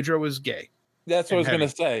things. Pedro is gay. That's what I was going to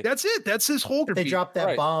say. That's it. That's his whole. They dropped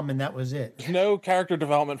that bomb, and that was it. No character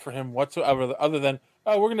development for him whatsoever, other than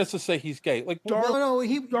we're going to just say he's gay. Like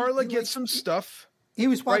Darla gets some stuff. He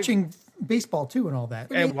was watching baseball too, and all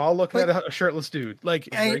that, and while looking at a shirtless dude, like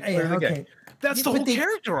okay. That's the whole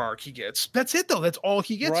character arc he gets. That's it, though. That's all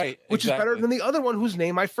he gets, which is better than the other one whose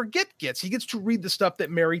name I forget gets. He gets to read the stuff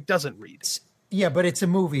that Mary doesn't read. Yeah, but it's a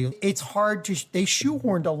movie. It's hard to. They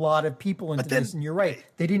shoehorned a lot of people into this, and you're right.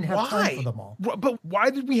 They didn't have time for them all. But why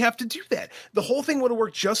did we have to do that? The whole thing would have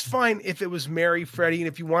worked just fine if it was Mary, Freddie, and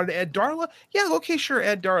if you wanted to add Darla, yeah, okay, sure,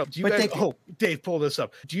 add Darla. Do you guys, Dave, pull this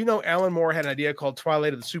up. Do you know Alan Moore had an idea called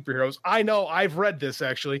Twilight of the Superheroes? I know. I've read this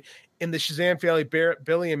actually. In the Shazam family,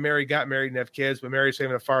 Billy and Mary got married and have kids, but Mary's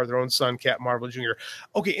having a father of their own son, Cat Marvel Jr.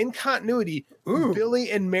 Okay, in continuity, Billy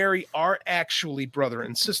and Mary are actually brother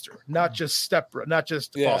and sister, not just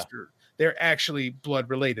foster. They're actually blood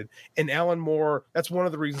related. And Alan Moore, that's one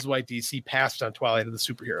of the reasons why DC passed on Twilight of the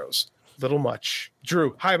Superheroes. Little much.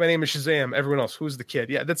 Drew, hi, my name is Shazam. Everyone else, who's the kid?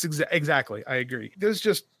 Yeah, that's exactly. I agree. There's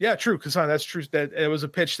just, true, Kasan, that's true. That it was a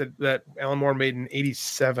pitch that Alan Moore made in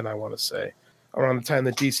 87, I want to say. Around the time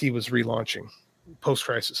that DC was relaunching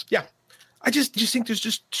post-crisis. Yeah. I just think there's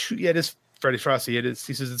just too, it is Freddie Frosty. He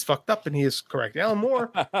says it's fucked up, and he is correct. Alan Moore,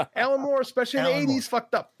 especially in the 80s,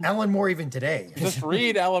 fucked up. Alan Moore even today. Just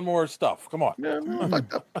read Alan Moore's stuff. Come on.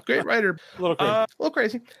 Fucked up. Great writer. A little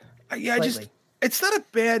crazy. It's not a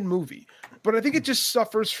bad movie, but I think it just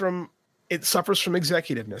suffers from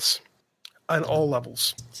executiveness on all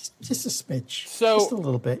levels. Just a smidge. So, just a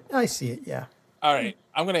little bit. I see it, yeah. All right.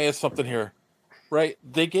 I'm going to ask something here. Right,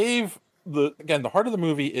 they gave the heart of the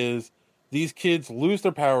movie is these kids lose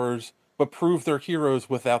their powers but prove they're heroes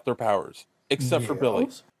without their powers, except for Billy.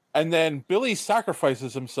 And then Billy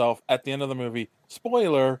sacrifices himself at the end of the movie.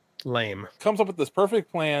 Spoiler: lame. Comes up with this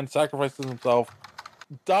perfect plan, sacrifices himself,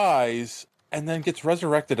 dies, and then gets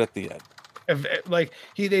resurrected at the end. Like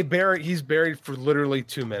he's buried for literally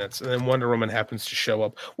 2 minutes, and then Wonder Woman happens to show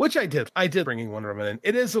up, which I did bringing Wonder Woman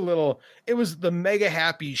in. It was the mega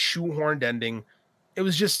happy shoehorned ending. It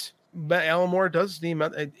was just Alan Moore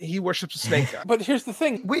he worships a snake god. But here's the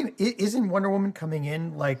thing. Wait, isn't Wonder Woman coming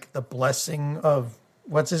in like the blessing of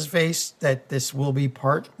what's his face that this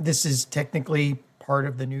is technically part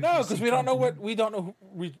of the new? No, because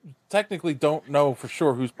we technically don't know for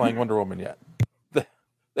sure who's playing Wonder Woman yet.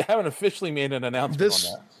 They haven't officially made an announcement on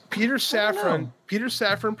that. Peter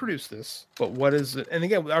Safran produced this, but what is it? And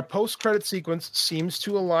again, our post-credit sequence seems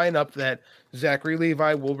to align up that Zachary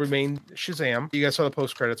Levi will remain Shazam. You guys saw the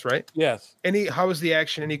post-credits, right? Yes. How was the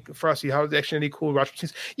action? Frosty, how was the action? Any cool rush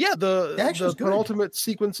scenes? Yeah, the penultimate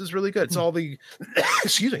sequence is really good. It's all the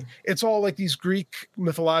excuse me. It's all like these Greek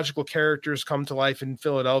mythological characters come to life in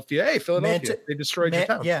Philadelphia. Hey, Philadelphia, they destroyed your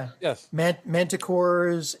town. Yeah. Yes.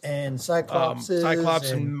 Manticores and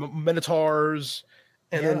Cyclopses and Minotaurs.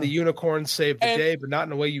 And then the unicorns save the day, but not in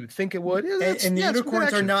the way you would think it would. And the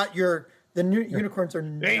unicorns are not unicorns are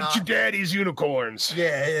not... Ain't your daddy's unicorns.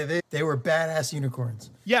 Yeah, they were badass unicorns.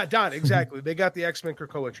 Yeah, Don, exactly. They got the X-Men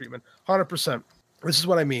Krakoa treatment. 100%. This is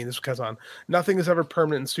what I mean. This goes on. Nothing is ever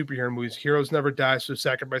permanent in superhero movies. Heroes never die, so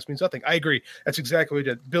sacrifice means nothing. I agree. That's exactly what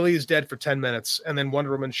he did. Billy is dead for 10 minutes, and then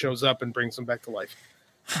Wonder Woman shows up and brings him back to life.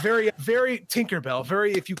 Very, very Tinkerbell.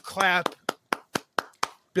 Very, if you clap,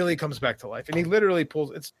 Billy comes back to life, and he literally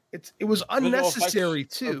pulls. It was unnecessary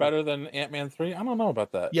too. Better than Ant-Man 3. I don't know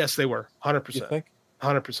about that. Yes, they were 100%. You think?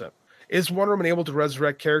 100%. Is Wonder Woman able to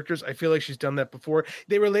resurrect characters? I feel like she's done that before.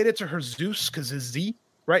 They related to her Zeus because it's Z,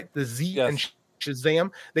 right? The Z and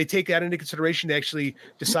Shazam. They take that into consideration. They actually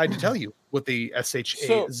decide to tell you what the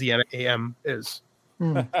SHAZAM is.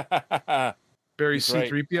 Barry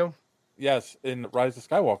C-3PO. Yes, in Rise of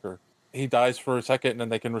Skywalker, he dies for a second, and then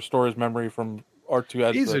they can restore his memory from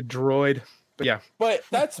R2. He's a droid, but yeah. But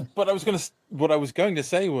what I was going to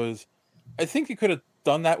say was, I think you could have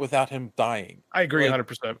done that without him dying. I agree,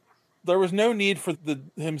 100%. There was no need for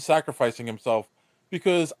him sacrificing himself,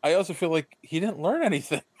 because I also feel like he didn't learn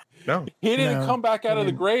anything. No, he didn't come back out of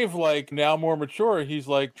the grave like now more mature. He's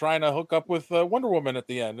like trying to hook up with Wonder Woman at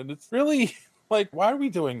the end, and it's really like, why are we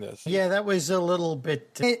doing this? Yeah, that was a little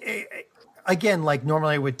bit. Again, like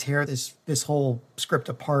normally I would tear this whole script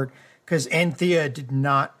apart. Because Anthea did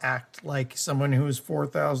not act like someone who was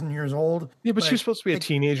 4,000 years old. Yeah, but she's supposed to be a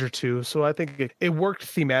teenager too, so I think it worked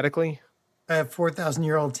thematically. A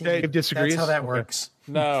 4,000-year-old teen. Dave disagrees. That's how that works.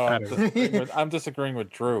 No, I'm disagreeing with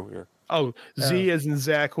Drew here. Oh, Z as in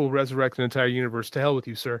Zach will resurrect an entire universe. To hell with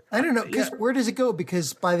you, sir. I don't know, because where does it go?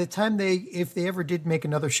 Because by the time if they ever did make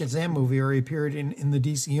another Shazam movie or he appeared in the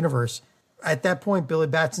DC universe, at that point Billy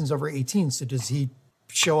Batson's over 18. So does he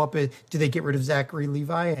show up? Do they get rid of Zachary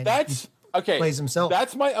Levi and that's okay? Plays himself.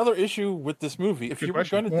 That's my other issue with this movie. If you were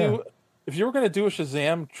going to do a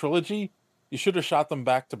Shazam trilogy, you should have shot them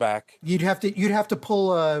back to back. You'd have to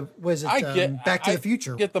pull Back to the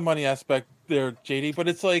Future. I get the money aspect there, JD, but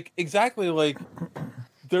it's like exactly like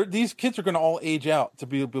these kids are going to all age out to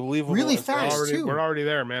be believable really fast too. We're already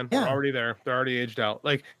there, man. Yeah. We're already there. They're already aged out.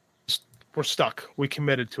 Like, we're stuck. We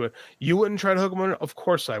committed to it. You wouldn't try to hook him on? Of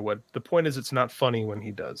course I would. The point is, it's not funny when he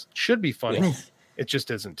does. It should be funny. It just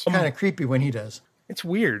isn't. Kind of creepy when he does. It's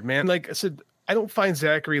weird, man. Like I said, I don't find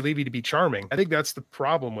Zachary Levi to be charming. I think that's the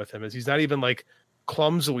problem with him, is he's not even like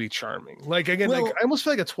clumsily charming. Like, again, like I almost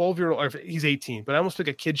feel like a 12-year-old, he's 18, but I almost think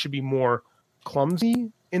a kid should be more clumsy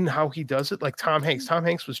in how he does it. Like Tom Hanks. Tom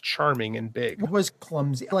Hanks was charming and big. It was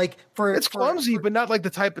clumsy. Like clumsy, but not like the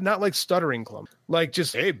type, not like stuttering clumsy. Like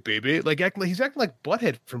just, hey baby, like he's acting like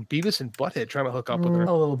Butthead from Beavis and Butthead trying to hook up with her.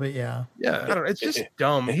 A little bit, yeah. Yeah, I don't know. It's just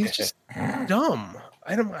dumb. He's just dumb.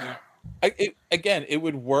 I don't. Again, it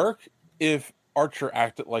would work if Archer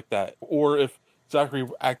acted like that, or if Zachary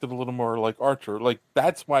acted a little more like Archer. Like,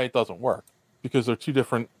 that's why it doesn't work, because they're two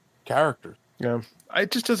different characters. Yeah,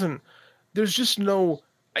 it just doesn't. There's just no.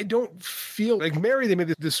 I don't feel like Mary. They made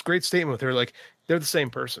this great statement with her, like they're the same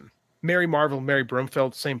person. Mary Marvel, Mary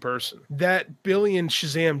Brumfeld, same person. That Billy and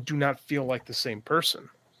Shazam do not feel like the same person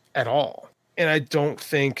at all. And I don't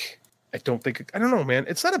know, man.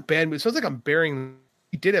 It's not a bad movie. It sounds like I'm burying.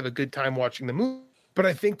 We did have a good time watching the movie, but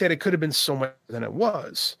I think that it could have been so much than it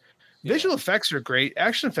was. Yeah. Visual effects are great.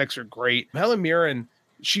 Action effects are great. Helen Mirren,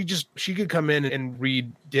 she could come in and read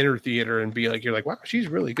Dinner Theater and be like, you're like, wow, she's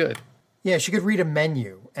really good. Yeah, she could read a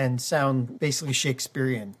menu and sound basically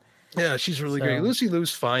Shakespearean. Yeah, she's really great. Lucy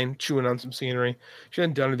Liu's fine, chewing on some scenery. She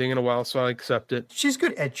hasn't done anything in a while, so I accept it. She's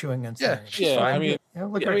good at chewing on scenery. Yeah, she's fine. I mean,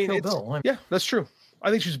 look at Kill Bill. Yeah, that's true.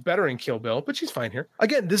 I think she's better in Kill Bill, but she's fine here.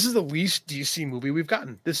 Again, this is the least DC movie we've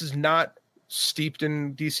gotten. This is not steeped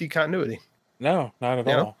in DC continuity. No, not at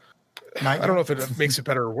all. I don't know if it makes it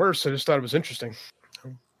better or worse. I just thought it was interesting.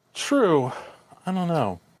 True. I don't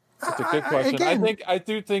know. That's a good question. I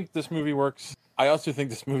do think this movie works. I also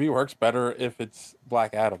think this movie works better if it's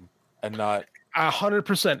Black Adam and not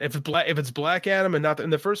 100%. If it's Black Adam and not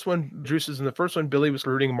in the first one, Drew says in the first one, Billy was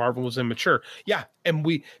brooding, Marvel was immature. Yeah, and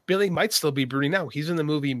Billy might still be brooding now. He's in the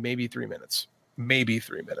movie maybe 3 minutes. Maybe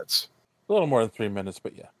 3 minutes. A little more than 3 minutes,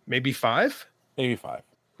 but yeah. Maybe 5? Maybe 5.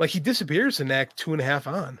 Like he disappears in Act 2.5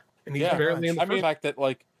 on, and he's barely in the the fact that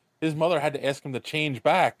like his mother had to ask him to change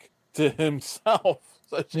back to himself.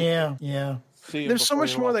 So There's so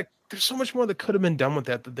much more that could have been done with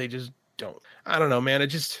that they just don't. I don't know, man. I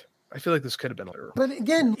feel like this could have been better. But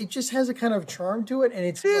again, it just has a kind of charm to it, and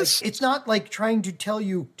it's not like trying to tell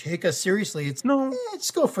you take us seriously. It's let's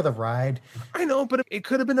go for the ride. I know, but it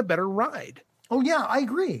could have been a better ride. Oh yeah, I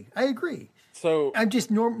agree. So I'm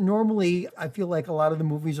just normally I feel like a lot of the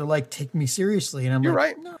movies are like take me seriously, and I'm You're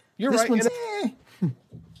like, right. no, You're this right. One's,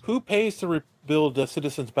 who pays to rebuild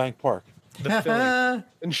Citizens Bank Park? The Philly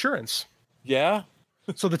insurance. Yeah.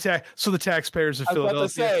 So the taxpayers of I was about Philadelphia.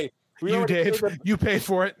 to say, you, Dave, you pay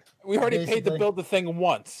for it. We already paid to build the thing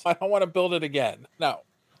once. I don't want to build it again. No.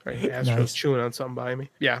 Right, Astro's chewing on something by me.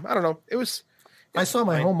 Yeah, I don't know. I saw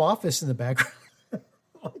my home office in the background.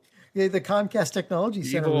 Yeah, the Comcast Technology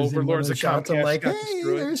Center Evil was in one of overlords the of shots. I'm Comcast like, got hey,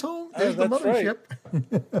 destroyed. there's home. There's the that's right.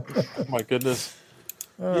 mothership. Oh, my goodness.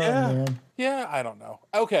 Oh, man. Yeah, I don't know.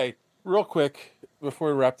 Okay, real quick, before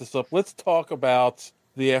we wrap this up, let's talk about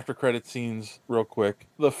the after credit scenes real quick.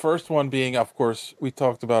 The first one being, of course, we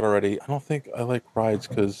talked about already. I don't think I like rides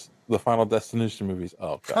because the Final Destination movies.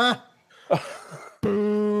 Oh, God.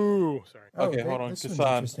 Boo. Sorry. Okay, hold on. This one's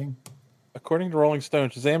Kassan. interesting. According to Rolling Stone,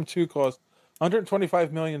 Shazam 2 cost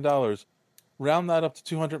 $125 million. Round that up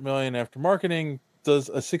to $200 million after marketing. Does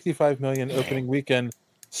a $65 million opening weekend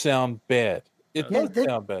sound bad? It does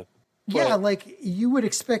sound bad. Yeah, like you would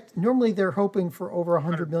expect. Normally, they're hoping for over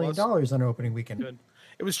 $100 million on opening weekend. Good.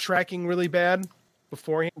 It was tracking really bad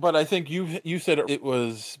beforehand. But I think you said it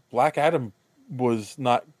was Black Adam was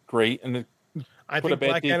not great, and I think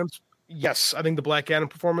Black Adam's. Yes, I think the Black Adam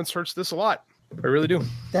performance hurts this a lot. I really do.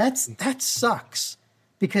 That sucks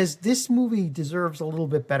because this movie deserves a little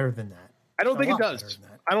bit better than that. I don't think it does.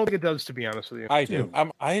 I don't think it does, to be honest with you. I do.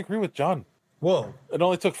 I agree with John. Whoa. It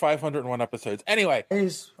only took 501 episodes. Anyway.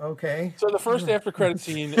 Okay. So the first after credit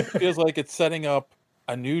scene feels like it's setting up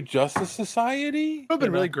a new Justice Society. What would have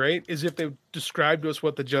been really great is if they described to us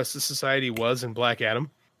what the Justice Society was in Black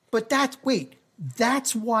Adam. But that's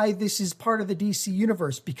why this is part of the DC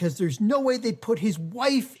universe, because there's no way they'd put his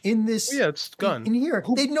wife in this. Yeah, it's Gunn. In here.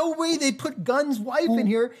 There's no way they'd put Gunn's wife in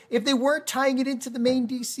here if they weren't tying it into the main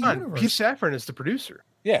DC universe. Pete Safran is the producer.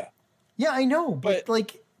 Yeah. Yeah, I know, but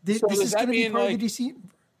like this is going to be part of the DC.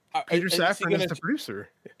 Peter Safran is the producer.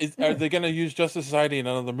 Are they going to use Justice Society in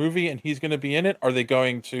another movie and he's going to be in it? Are they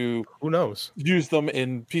going to who knows use them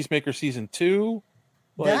in Peacemaker season 2?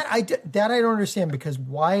 That I don't understand, because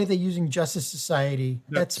why are they using Justice Society?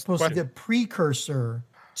 That's supposed to be the precursor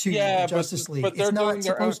to Justice League. But it's not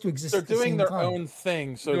supposed to exist. They're doing their own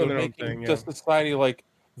thing, so they're making Justice Society like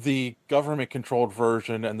the government-controlled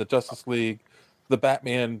version, and the Justice League, the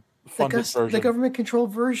Batman-funded version. The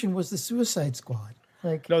government-controlled version was the Suicide Squad.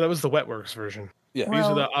 Like no, that was the Wetworks version. Yeah,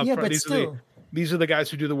 these are the guys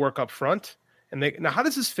who do the work up front. And now, how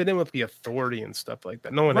does this fit in with the Authority and stuff like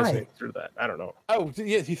that? No one has an answer to that. I don't know. Oh,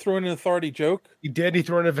 yeah, he threw in an Authority joke. He did. He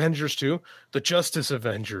threw in Avengers too. The Justice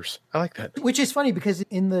Avengers. I like that. Which is funny because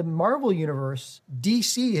in the Marvel universe,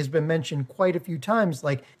 DC has been mentioned quite a few times.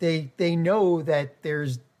 Like they know that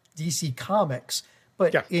there's DC Comics,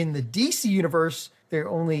 but in the DC universe, they're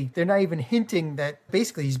not even hinting that.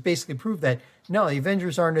 He's basically proved that no, the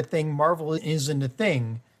Avengers aren't a thing. Marvel isn't a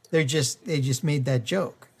thing. They just made that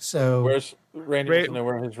joke. So where's Randy wants to know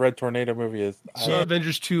where his Red Tornado movie is?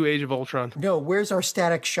 Avengers 2: Age of Ultron. No, where's our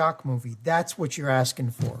Static Shock movie? That's what you're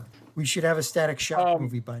asking for. We should have a Static Shock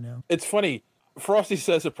movie by now. It's funny. Frosty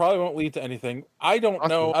says it probably won't lead to anything. I don't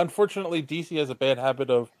know. Unfortunately, DC has a bad habit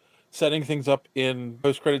of setting things up in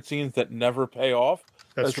post-credit scenes that never pay off.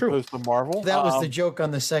 That's true. Opposed to Marvel. That was the joke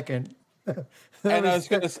on the second. And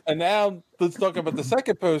now let's talk about the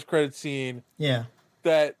second post-credit scene. Yeah.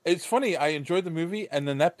 That it's funny. I enjoyed the movie, and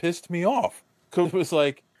then that pissed me off because it was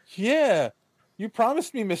like, yeah, you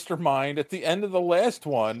promised me Mr. Mind at the end of the last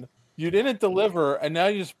one. You didn't deliver, and now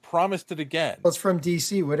you just promised it again. Well, it's from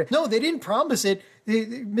DC. No, they didn't promise it.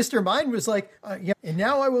 Mr. Mind was like, yeah, and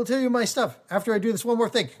now I will tell you my stuff after I do this one more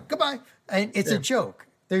thing. Goodbye. And it's a joke.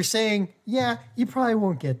 They're saying, yeah, you probably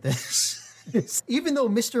won't get this. Even though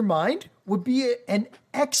Mr. Mind would be an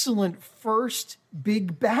excellent first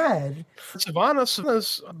big bad.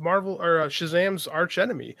 Sivana's Marvel or Shazam's arch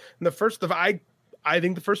enemy. And I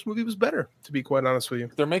think the first movie was better, to be quite honest with you.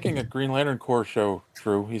 They're making a Green Lantern Corps show,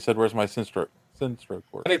 Drew. He said, where's my Sinstro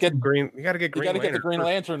Corps? You got to get Green You got to get the Green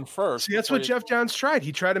Lantern first. See, that's what Jeff Johns tried.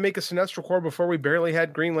 He tried to make a Sinestro Corps before we barely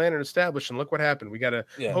had Green Lantern established, and look what happened. We got a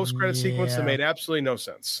post-credit sequence that made absolutely no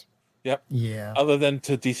sense. Yep. Yeah. Other than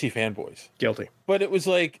to DC fanboys. Guilty. But it was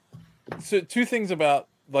like, so two things about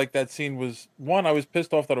like that scene was one. I was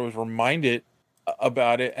pissed off that I was reminded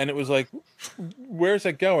about it, and it was like, where's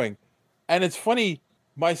it going? And it's funny.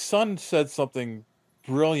 My son said something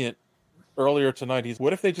brilliant earlier tonight.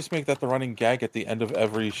 What if they just make that the running gag at the end of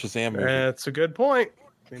every Shazam movie? That's a good point.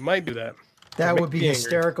 They might do that. That would be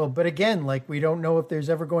hysterical. But again, like, we don't know if there's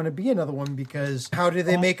ever going to be another one, because how do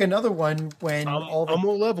they make another one when I'm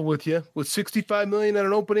gonna level with you. With $65 million on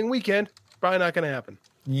an opening weekend, probably not going to happen.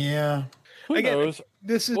 Yeah. Who knows?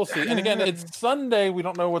 We'll see. And again, it's Sunday. We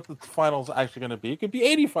don't know what the final's actually going to be. It could be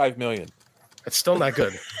 $85 million. That's still not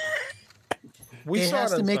good. It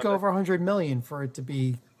has to make over $100 million for it to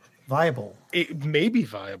be viable. It may be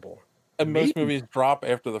viable. And most movies drop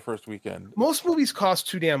after the first weekend. Most movies cost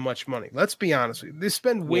too damn much money. Let's be honest with you. They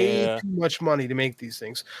spend way too much money to make these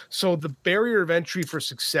things. So the barrier of entry for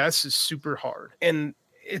success is super hard. And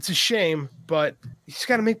it's a shame, but you just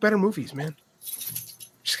got to make better movies, man.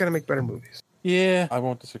 Just got to make better movies. Yeah, I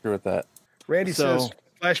won't disagree with that. Randy says,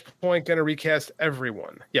 Flashpoint going to recast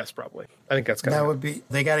everyone. Yes, probably. I think that's going to happen. That would be,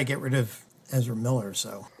 they got to get rid of Ezra Miller,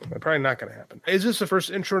 so. Probably not going to happen. Is this the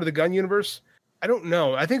first intro to the Gunn universe? I don't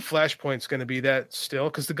know. I think Flashpoint's going to be that still,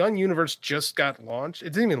 because the Gunn universe just got launched.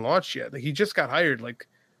 It didn't even launch yet. Like, he just got hired like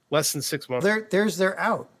less than 6 months. There's their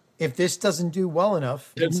out. If this doesn't do well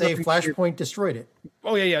enough, then say Flashpoint destroyed it.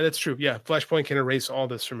 Oh, yeah, that's true. Yeah, Flashpoint can erase all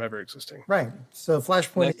this from ever existing. Right. So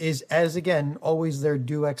Flashpoint is, as again, always their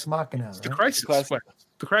deus ex machina. Right? The Crisis.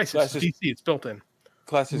 The Crisis. DC, it's built in.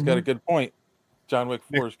 Classy's got a good point. John Wick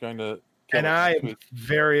 4 is going to kill and I am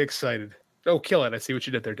very excited. Oh, kill it. I see what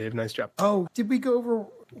you did there, Dave. Nice job. Oh, did we go over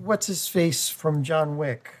what's his face from John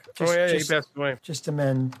Wick? He passed away. Just to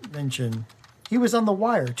mention. He was on The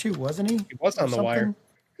Wire, too, wasn't he? He was on The Wire.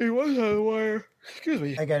 He was on The Wire. Excuse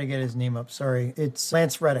me. I got to get his name up. Sorry. It's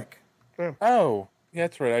Lance Reddick. Oh, yeah,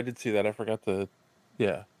 that's right. I did see that. I forgot to,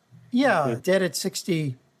 Yeah, dead at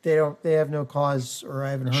 60. They have no cause, or I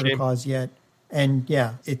haven't heard a cause yet. And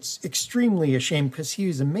yeah, it's extremely a shame because he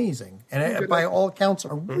was amazing. And by all accounts,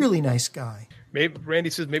 a really nice guy. Maybe Randy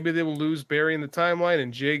says maybe they will lose Barry in the timeline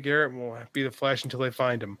and Jay Garrett will be the Flash until they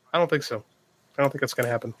find him. I don't think so. I don't think that's going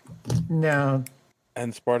to happen. No.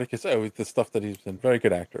 And Spartacus, the stuff that he's been. Very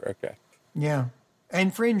good actor. Okay. Yeah.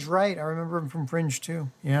 And Fringe, right. I remember him from Fringe too.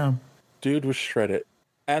 Yeah. Dude was shredded.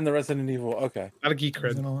 And the Resident Evil. Okay. Not a geek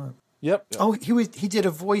cred. Yep. Oh, he did a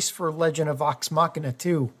voice for Legend of Vox Machina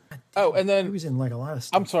too. Oh, and then he was in like a lot of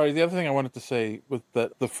stuff. I'm sorry. The other thing I wanted to say was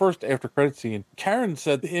that the first after credit scene, Karen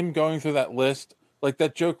said him going through that list, like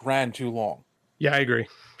that joke ran too long. Yeah, I agree.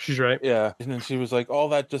 She's right. Yeah, and then she was like, all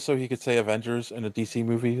that just so he could say Avengers in a DC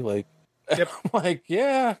movie. Like, yep. Like,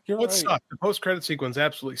 yeah, you're right. It sucked. The post credit sequence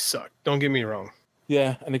absolutely sucked. Don't get me wrong.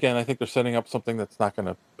 Yeah, and again, I think they're setting up something that's not going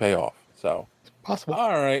to pay off. So possible.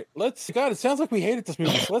 All right, God, it sounds like we hated this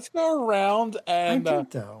movie. So let's go around and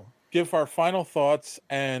give our final thoughts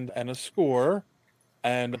and a score.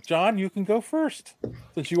 And John, you can go first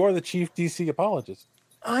since you are the chief DC apologist.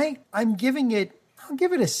 I'll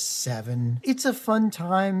give it a 7. It's a fun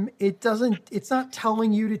time. It's not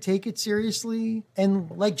telling you to take it seriously.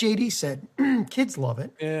 And like JD said, kids love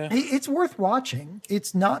it. Yeah. It's worth watching.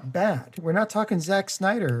 It's not bad. We're not talking Zack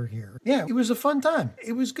Snyder here. Yeah, it was a fun time.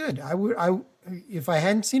 It was good. If I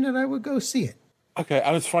hadn't seen it, I would go see it. Okay,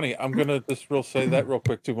 and it's funny. I'm gonna just say that real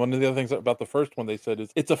quick too. One of the other things about the first one they said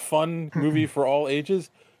is it's a fun movie for all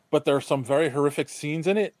ages, but there are some very horrific scenes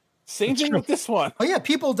in it. Same thing with this one. Oh yeah,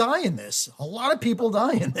 people die in this. A lot of people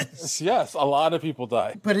die in this. Yes, a lot of people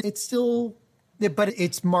die. But it's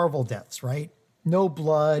Marvel deaths, right? No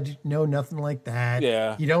blood, no nothing like that.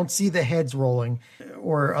 Yeah. You don't see the heads rolling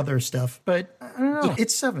or other stuff. But I don't know.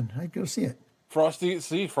 It's 7. I'd go see it. Frosty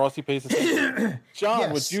pays attention.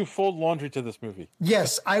 John, would you fold laundry to this movie?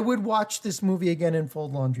 Yes, I would watch this movie again and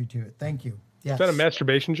fold laundry to it. Thank you. Yes. Is that a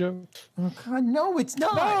masturbation joke? Oh, God, no, it's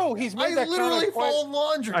not. No, he's made that literally fold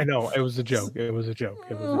laundry. I know, it was a joke. I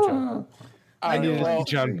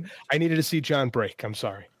needed to see John break. I'm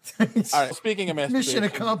sorry. All right, speaking of masturbation. Mission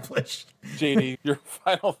accomplished. JD, your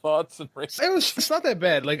final thoughts and ratings. It's not that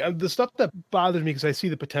bad. Like the stuff that bothers me because I see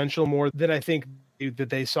the potential more than I think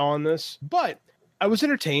that they saw in this. But I was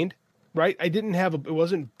entertained. Right, it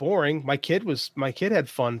wasn't boring. My kid had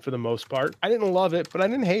fun for the most part. I didn't love it, but I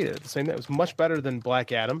didn't hate it. At the same time, it was much better than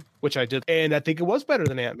Black Adam, which I did, and I think it was better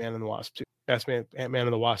than Ant-Man and the Wasp too. Ant-Man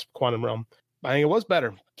and the Wasp: Quantum Realm. I think it was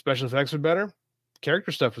better. Special effects were better.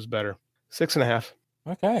 Character stuff was better. 6.5.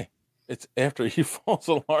 Okay, it's after he falls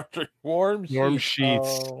in laundry. Warm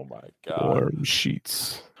sheets. Oh my God. Warm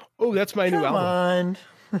sheets. Oh, that's my new album.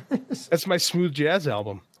 That's my smooth jazz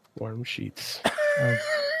album. Warm sheets.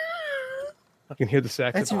 I can hear the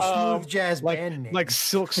sax. That's your smooth jazz band name. Like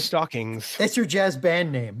Silk Stockings. That's your jazz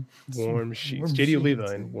band name. Warm Sheets. JD Oliva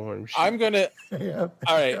and Warm Sheets. I'm gonna. Yeah,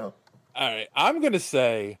 All right. I'm gonna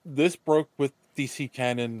say this broke with DC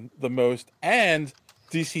canon the most, and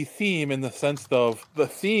DC theme in the sense of the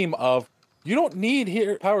theme of you don't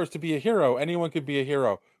need powers to be a hero. Anyone could be a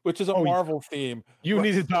hero, which is a Marvel theme. You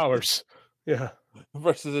needed powers. Yeah.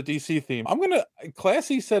 Versus a DC theme.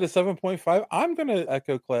 Classy said a 7.5. I'm going to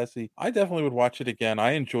echo Classy. I definitely would watch it again.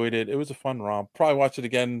 I enjoyed it. It was a fun romp. Probably watch it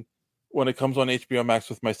again when it comes on HBO Max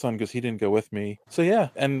with my son because he didn't go with me. So yeah,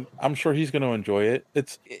 and I'm sure he's going to enjoy it.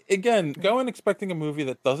 It's, again, go in expecting a movie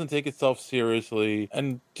that doesn't take itself seriously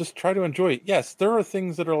and just try to enjoy it. Yes, there are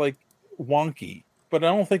things that are like wonky, but I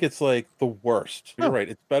don't think it's like the worst. You're right.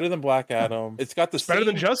 It's better than Black Adam. It's got better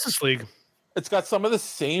than Justice League. It's got some of the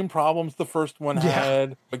same problems the first one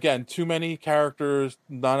had. Again, too many characters,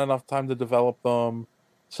 not enough time to develop them.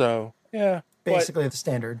 So, yeah. Basically the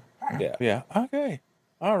standard. Yeah. Okay.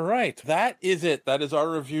 All right. That is it. That is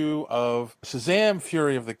our review of Shazam!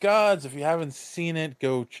 Fury of the Gods. If you haven't seen it,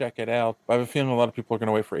 go check it out. I have a feeling a lot of people are going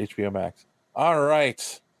to wait for HBO Max. All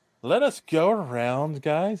right. Let us go around,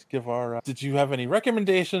 guys. Give our... did you have any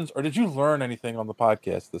recommendations or did you learn anything on the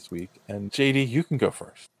podcast this week? And JD, you can go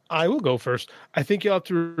first. I will go first. I think you'll have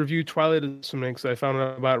to review Twilight of something because I found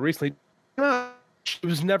out about it recently. It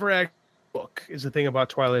was never actually a book, is the thing about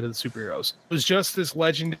Twilight of the Superheroes. It was just this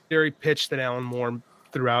legendary pitch that Alan Moore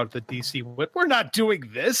threw out the DC, we're not doing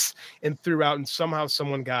this, and threw out, and somehow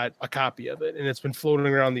someone got a copy of it, and it's been floating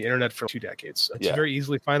around the internet for 2 decades. It's very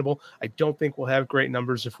easily findable. I don't think we'll have great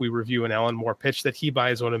numbers if we review an Alan Moore pitch that he by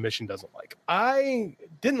his own admission doesn't like. I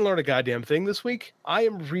didn't learn a goddamn thing this week. I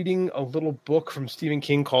am reading a little book from Stephen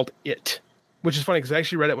King called It, which is funny because I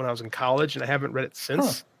actually read it when I was in college, and I haven't read it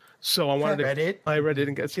since. So I wanted to read it. I read it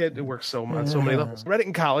and it works on so many levels. I read it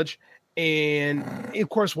in college, and of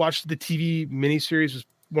course watched the TV miniseries. Was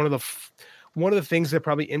one of the things that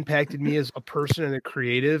probably impacted me as a person and a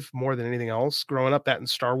creative more than anything else growing up. That in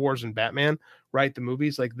Star Wars and Batman, right? The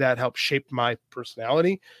movies like that helped shape my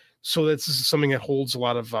personality. So this is something that holds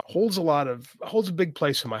a big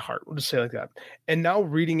place in my heart. We'll just say it like that. And now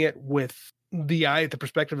reading it with the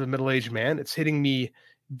perspective of a middle-aged man, it's hitting me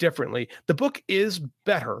differently. The book is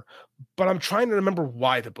better, but I'm trying to remember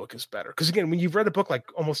why the book is better. Because again, when you've read a book like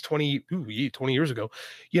almost 20 years ago,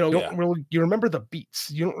 you remember the beats.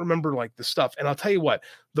 You don't remember like the stuff. And I'll tell you what,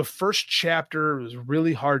 the first chapter was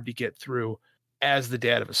really hard to get through as the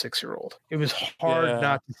dad of a 6-year-old. It was hard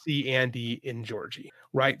not to see Andy in Georgie,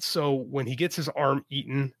 right? So when he gets his arm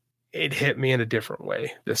eaten, it hit me in a different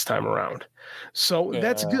way this time around. So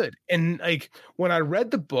that's good. And like when I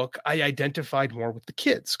read the book, I identified more with the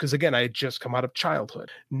kids because again, I had just come out of childhood.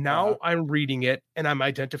 Now I'm reading it and I'm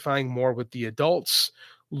identifying more with the adults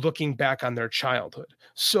looking back on their childhood.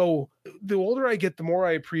 So the older I get, the more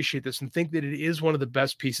I appreciate this and think that it is one of the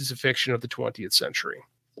best pieces of fiction of the 20th century.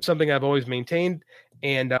 Something I've always maintained.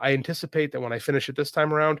 And I anticipate that when I finish it this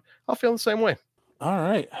time around, I'll feel the same way. All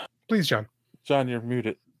right. Please, John. John, you're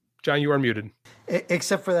muted. John, you are muted.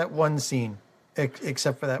 Except for that one scene.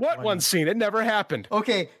 Except for that one scene. It never happened.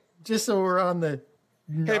 Okay, just so we're on the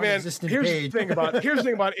hey man, here's the thing about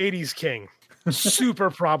 80s King.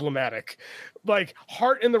 Super problematic. Like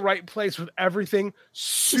heart in the right place with everything.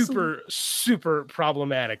 Super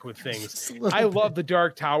problematic with things. I love The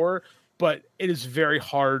Dark Tower, but it is very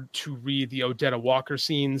hard to read the Odetta Walker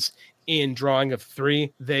scenes in Drawing of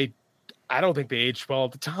Three. I don't think they aged well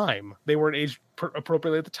at the time. They weren't aged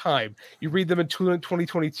appropriately at the time. You read them in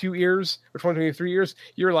 2022 years or 2023 years,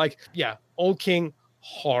 you're like, yeah, old King,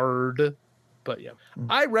 hard. But yeah,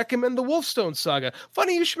 I recommend the Wolfstone Saga.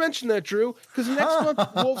 Funny you should mention that, Drew, because next month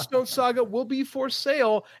Wolfstone Saga will be for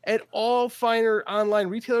sale at all finer online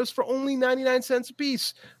retailers for only 99 cents a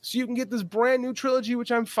piece. So you can get this brand new trilogy,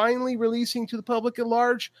 which I'm finally releasing to the public at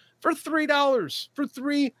large, for $3 for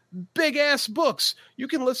 3 big ass books. You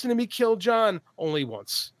can listen to me kill John only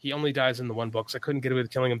once. He only dies in the one book, so I couldn't get away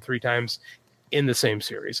with killing him 3 times in the same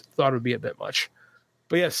series. Thought it would be a bit much.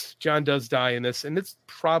 But yes, John does die in this, and it's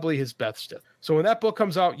probably his best death. So when that book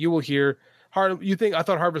comes out, you will hear. I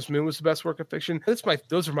thought Harvest Moon was the best work of fiction.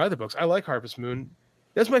 Those are my other books. I like Harvest Moon.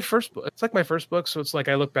 That's my first book. It's like my first book, so it's like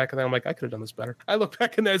I look back and I'm like, I could have done this better. I look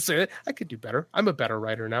back and I say, I could do better. I'm a better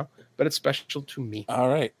writer now, but it's special to me. All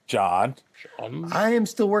right, John. I am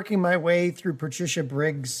still working my way through Patricia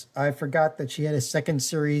Briggs. I forgot that she had a second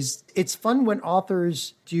series. It's fun when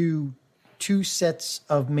authors do 2 sets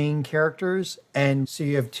of main characters, and so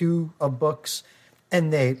you have 2 books,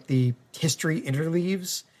 and the history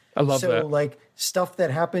interleaves. I love that. So like stuff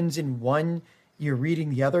that happens in one, you're reading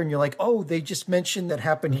the other and you're like, oh, they just mentioned that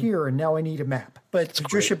happened here and now I need a map. But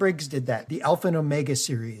Patricia Briggs did that. The Alpha and Omega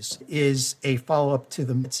series is a follow-up to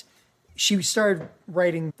them. She started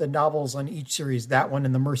writing the novels on each series, that one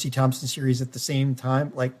and the Mercy Thompson series at the same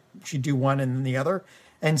time. Like she'd do one and then the other.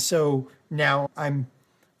 And so now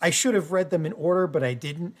I should have read them in order, but I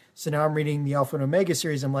didn't. So now I'm reading the Alpha and Omega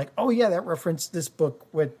series. I'm like, oh yeah, that referenced this book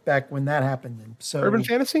went back when that happened. And so Urban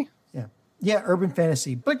fantasy? Yeah, urban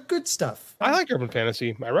fantasy, but good stuff. I like urban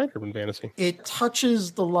fantasy. I write urban fantasy. It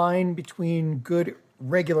touches the line between good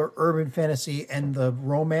regular urban fantasy and the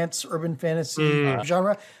romance urban fantasy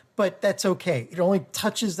genre, but that's okay. It only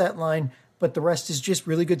touches that line, but the rest is just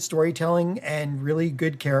really good storytelling and really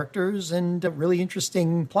good characters and really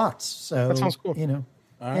interesting plots. So that sounds cool.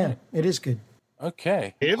 Right. It is good.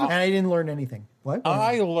 Okay. And I didn't learn anything. What?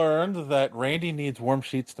 I learned that Randy needs warm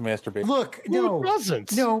sheets to masturbate. Look, Who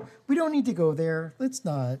doesn't? No, we don't need to go there. Let's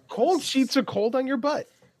not. Cold sheets are cold on your butt.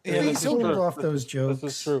 Please hold off those jokes.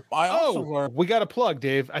 This is true. I also learned. We got a plug,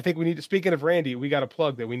 Dave. I think we need to, speaking of Randy, we got a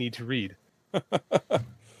plug that we need to read.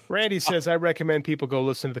 Randy says, I recommend people go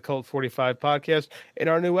listen to the Cult 45 podcast in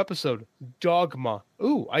our new episode, Dogma.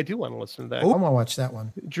 Ooh, I do want to listen to that. I want to watch that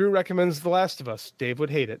one. Drew recommends The Last of Us. Dave would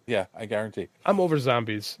hate it. Yeah, I guarantee. I'm over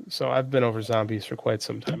zombies, so I've been over zombies for quite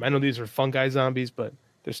some time. I know these are fungi zombies, but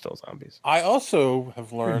they're still zombies. I also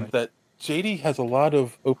have learned that JD has a lot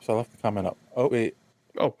of... Oops, I left the comment up. Oh, wait.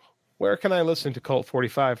 Oh, where can I listen to Cult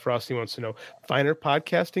 45? Frosty wants to know. Finer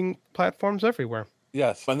podcasting platforms everywhere.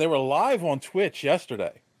 Yes, and they were live on Twitch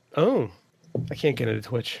yesterday. Oh, I can't get into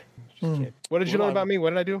Twitch. What did you learn about me? What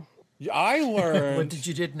did I do? I learned... What did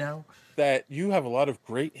you did now? That you have a lot of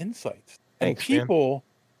great insights. Thanks, and people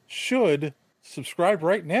should subscribe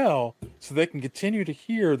right now so they can continue to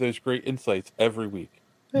hear those great insights every week.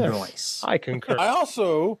 Yes, nice. I concur. I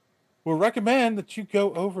also will recommend that you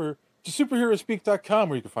go over to superheroespeak.com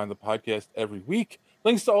where you can find the podcast every week.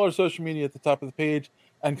 Links to all our social media at the top of the page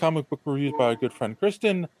and comic book reviews by our good friend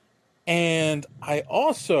Kristen. And I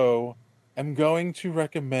also am going to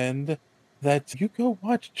recommend that you go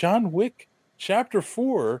watch John Wick Chapter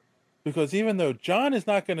 4, because even though John is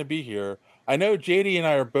not going to be here, I know JD and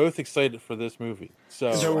I are both excited for this movie. So,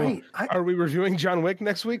 are we reviewing John Wick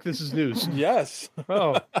next week? This is news. Yes.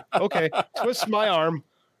 Oh, okay. Twist my arm.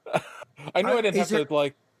 I know I didn't have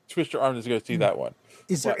to twist your arm to go see that one.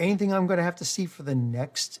 Is there anything I'm going to have to see for the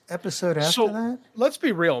next episode after that? Let's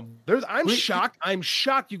be real. I'm shocked. I'm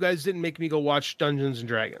shocked you guys didn't make me go watch Dungeons and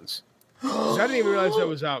Dragons. I didn't even realize that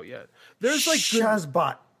was out yet. There's like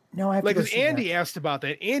Shazbot. No, I have to go see Andy asked about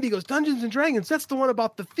that. Andy goes, Dungeons and Dragons. That's the one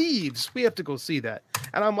about the thieves. We have to go see that.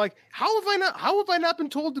 And I'm like, how have I not been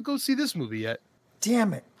told to go see this movie yet?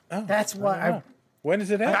 Damn it! That's why. When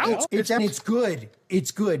is it out? It's good.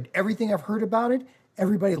 It's good. Everything I've heard about it,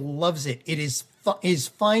 everybody loves it. It is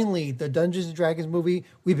finally the Dungeons and Dragons movie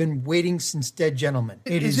we've been waiting since Dead Gentlemen.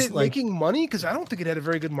 Is it making money? Because I don't think it had a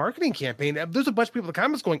very good marketing campaign. There's a bunch of people in the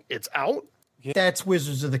comments going, it's out. That's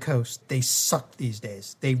Wizards of the Coast. They suck these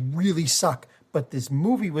days. They really suck. But this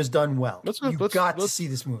movie was done well. Let's see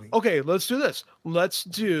this movie. Okay, let's do this. Let's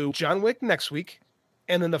do John Wick next week.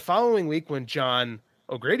 And then the following week, when John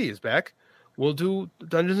O'Grady is back, we'll do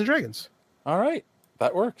Dungeons and Dragons. All right.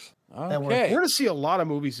 That works. Okay. We're going to see a lot of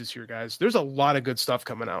movies this year, guys. There's a lot of good stuff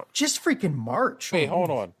coming out. Just freaking March. Hey,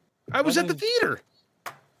 hold on. I was at the theater.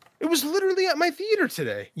 It was literally at my theater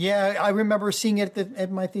today. Yeah, I remember seeing it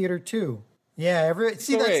at my theater too. Yeah, that's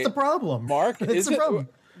the problem. Mark, that's the problem.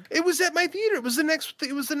 It was at my theater. It was the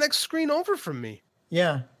next screen over from me.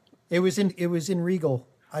 Yeah. It was in Regal.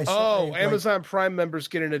 Amazon Prime members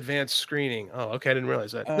get an advanced screening. Oh, okay, I didn't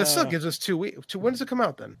realize that. That still gives us 2 weeks. When does it come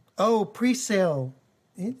out then? Oh, pre-sale.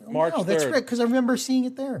 March 3rd. That's right, because I remember seeing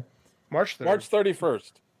it there. March 3rd. March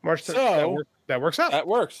 31st. March 3rd. So, that works out. That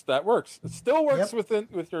works. It still works with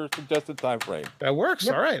your suggested time frame. That works.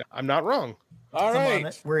 Yep. All right. I'm not wrong. All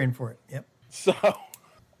right. We're in for it. Yep. So,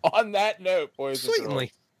 on that note, boys and girls,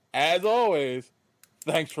 as always,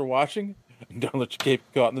 thanks for watching, and don't let your cape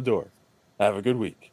go out in the door. Have a good week.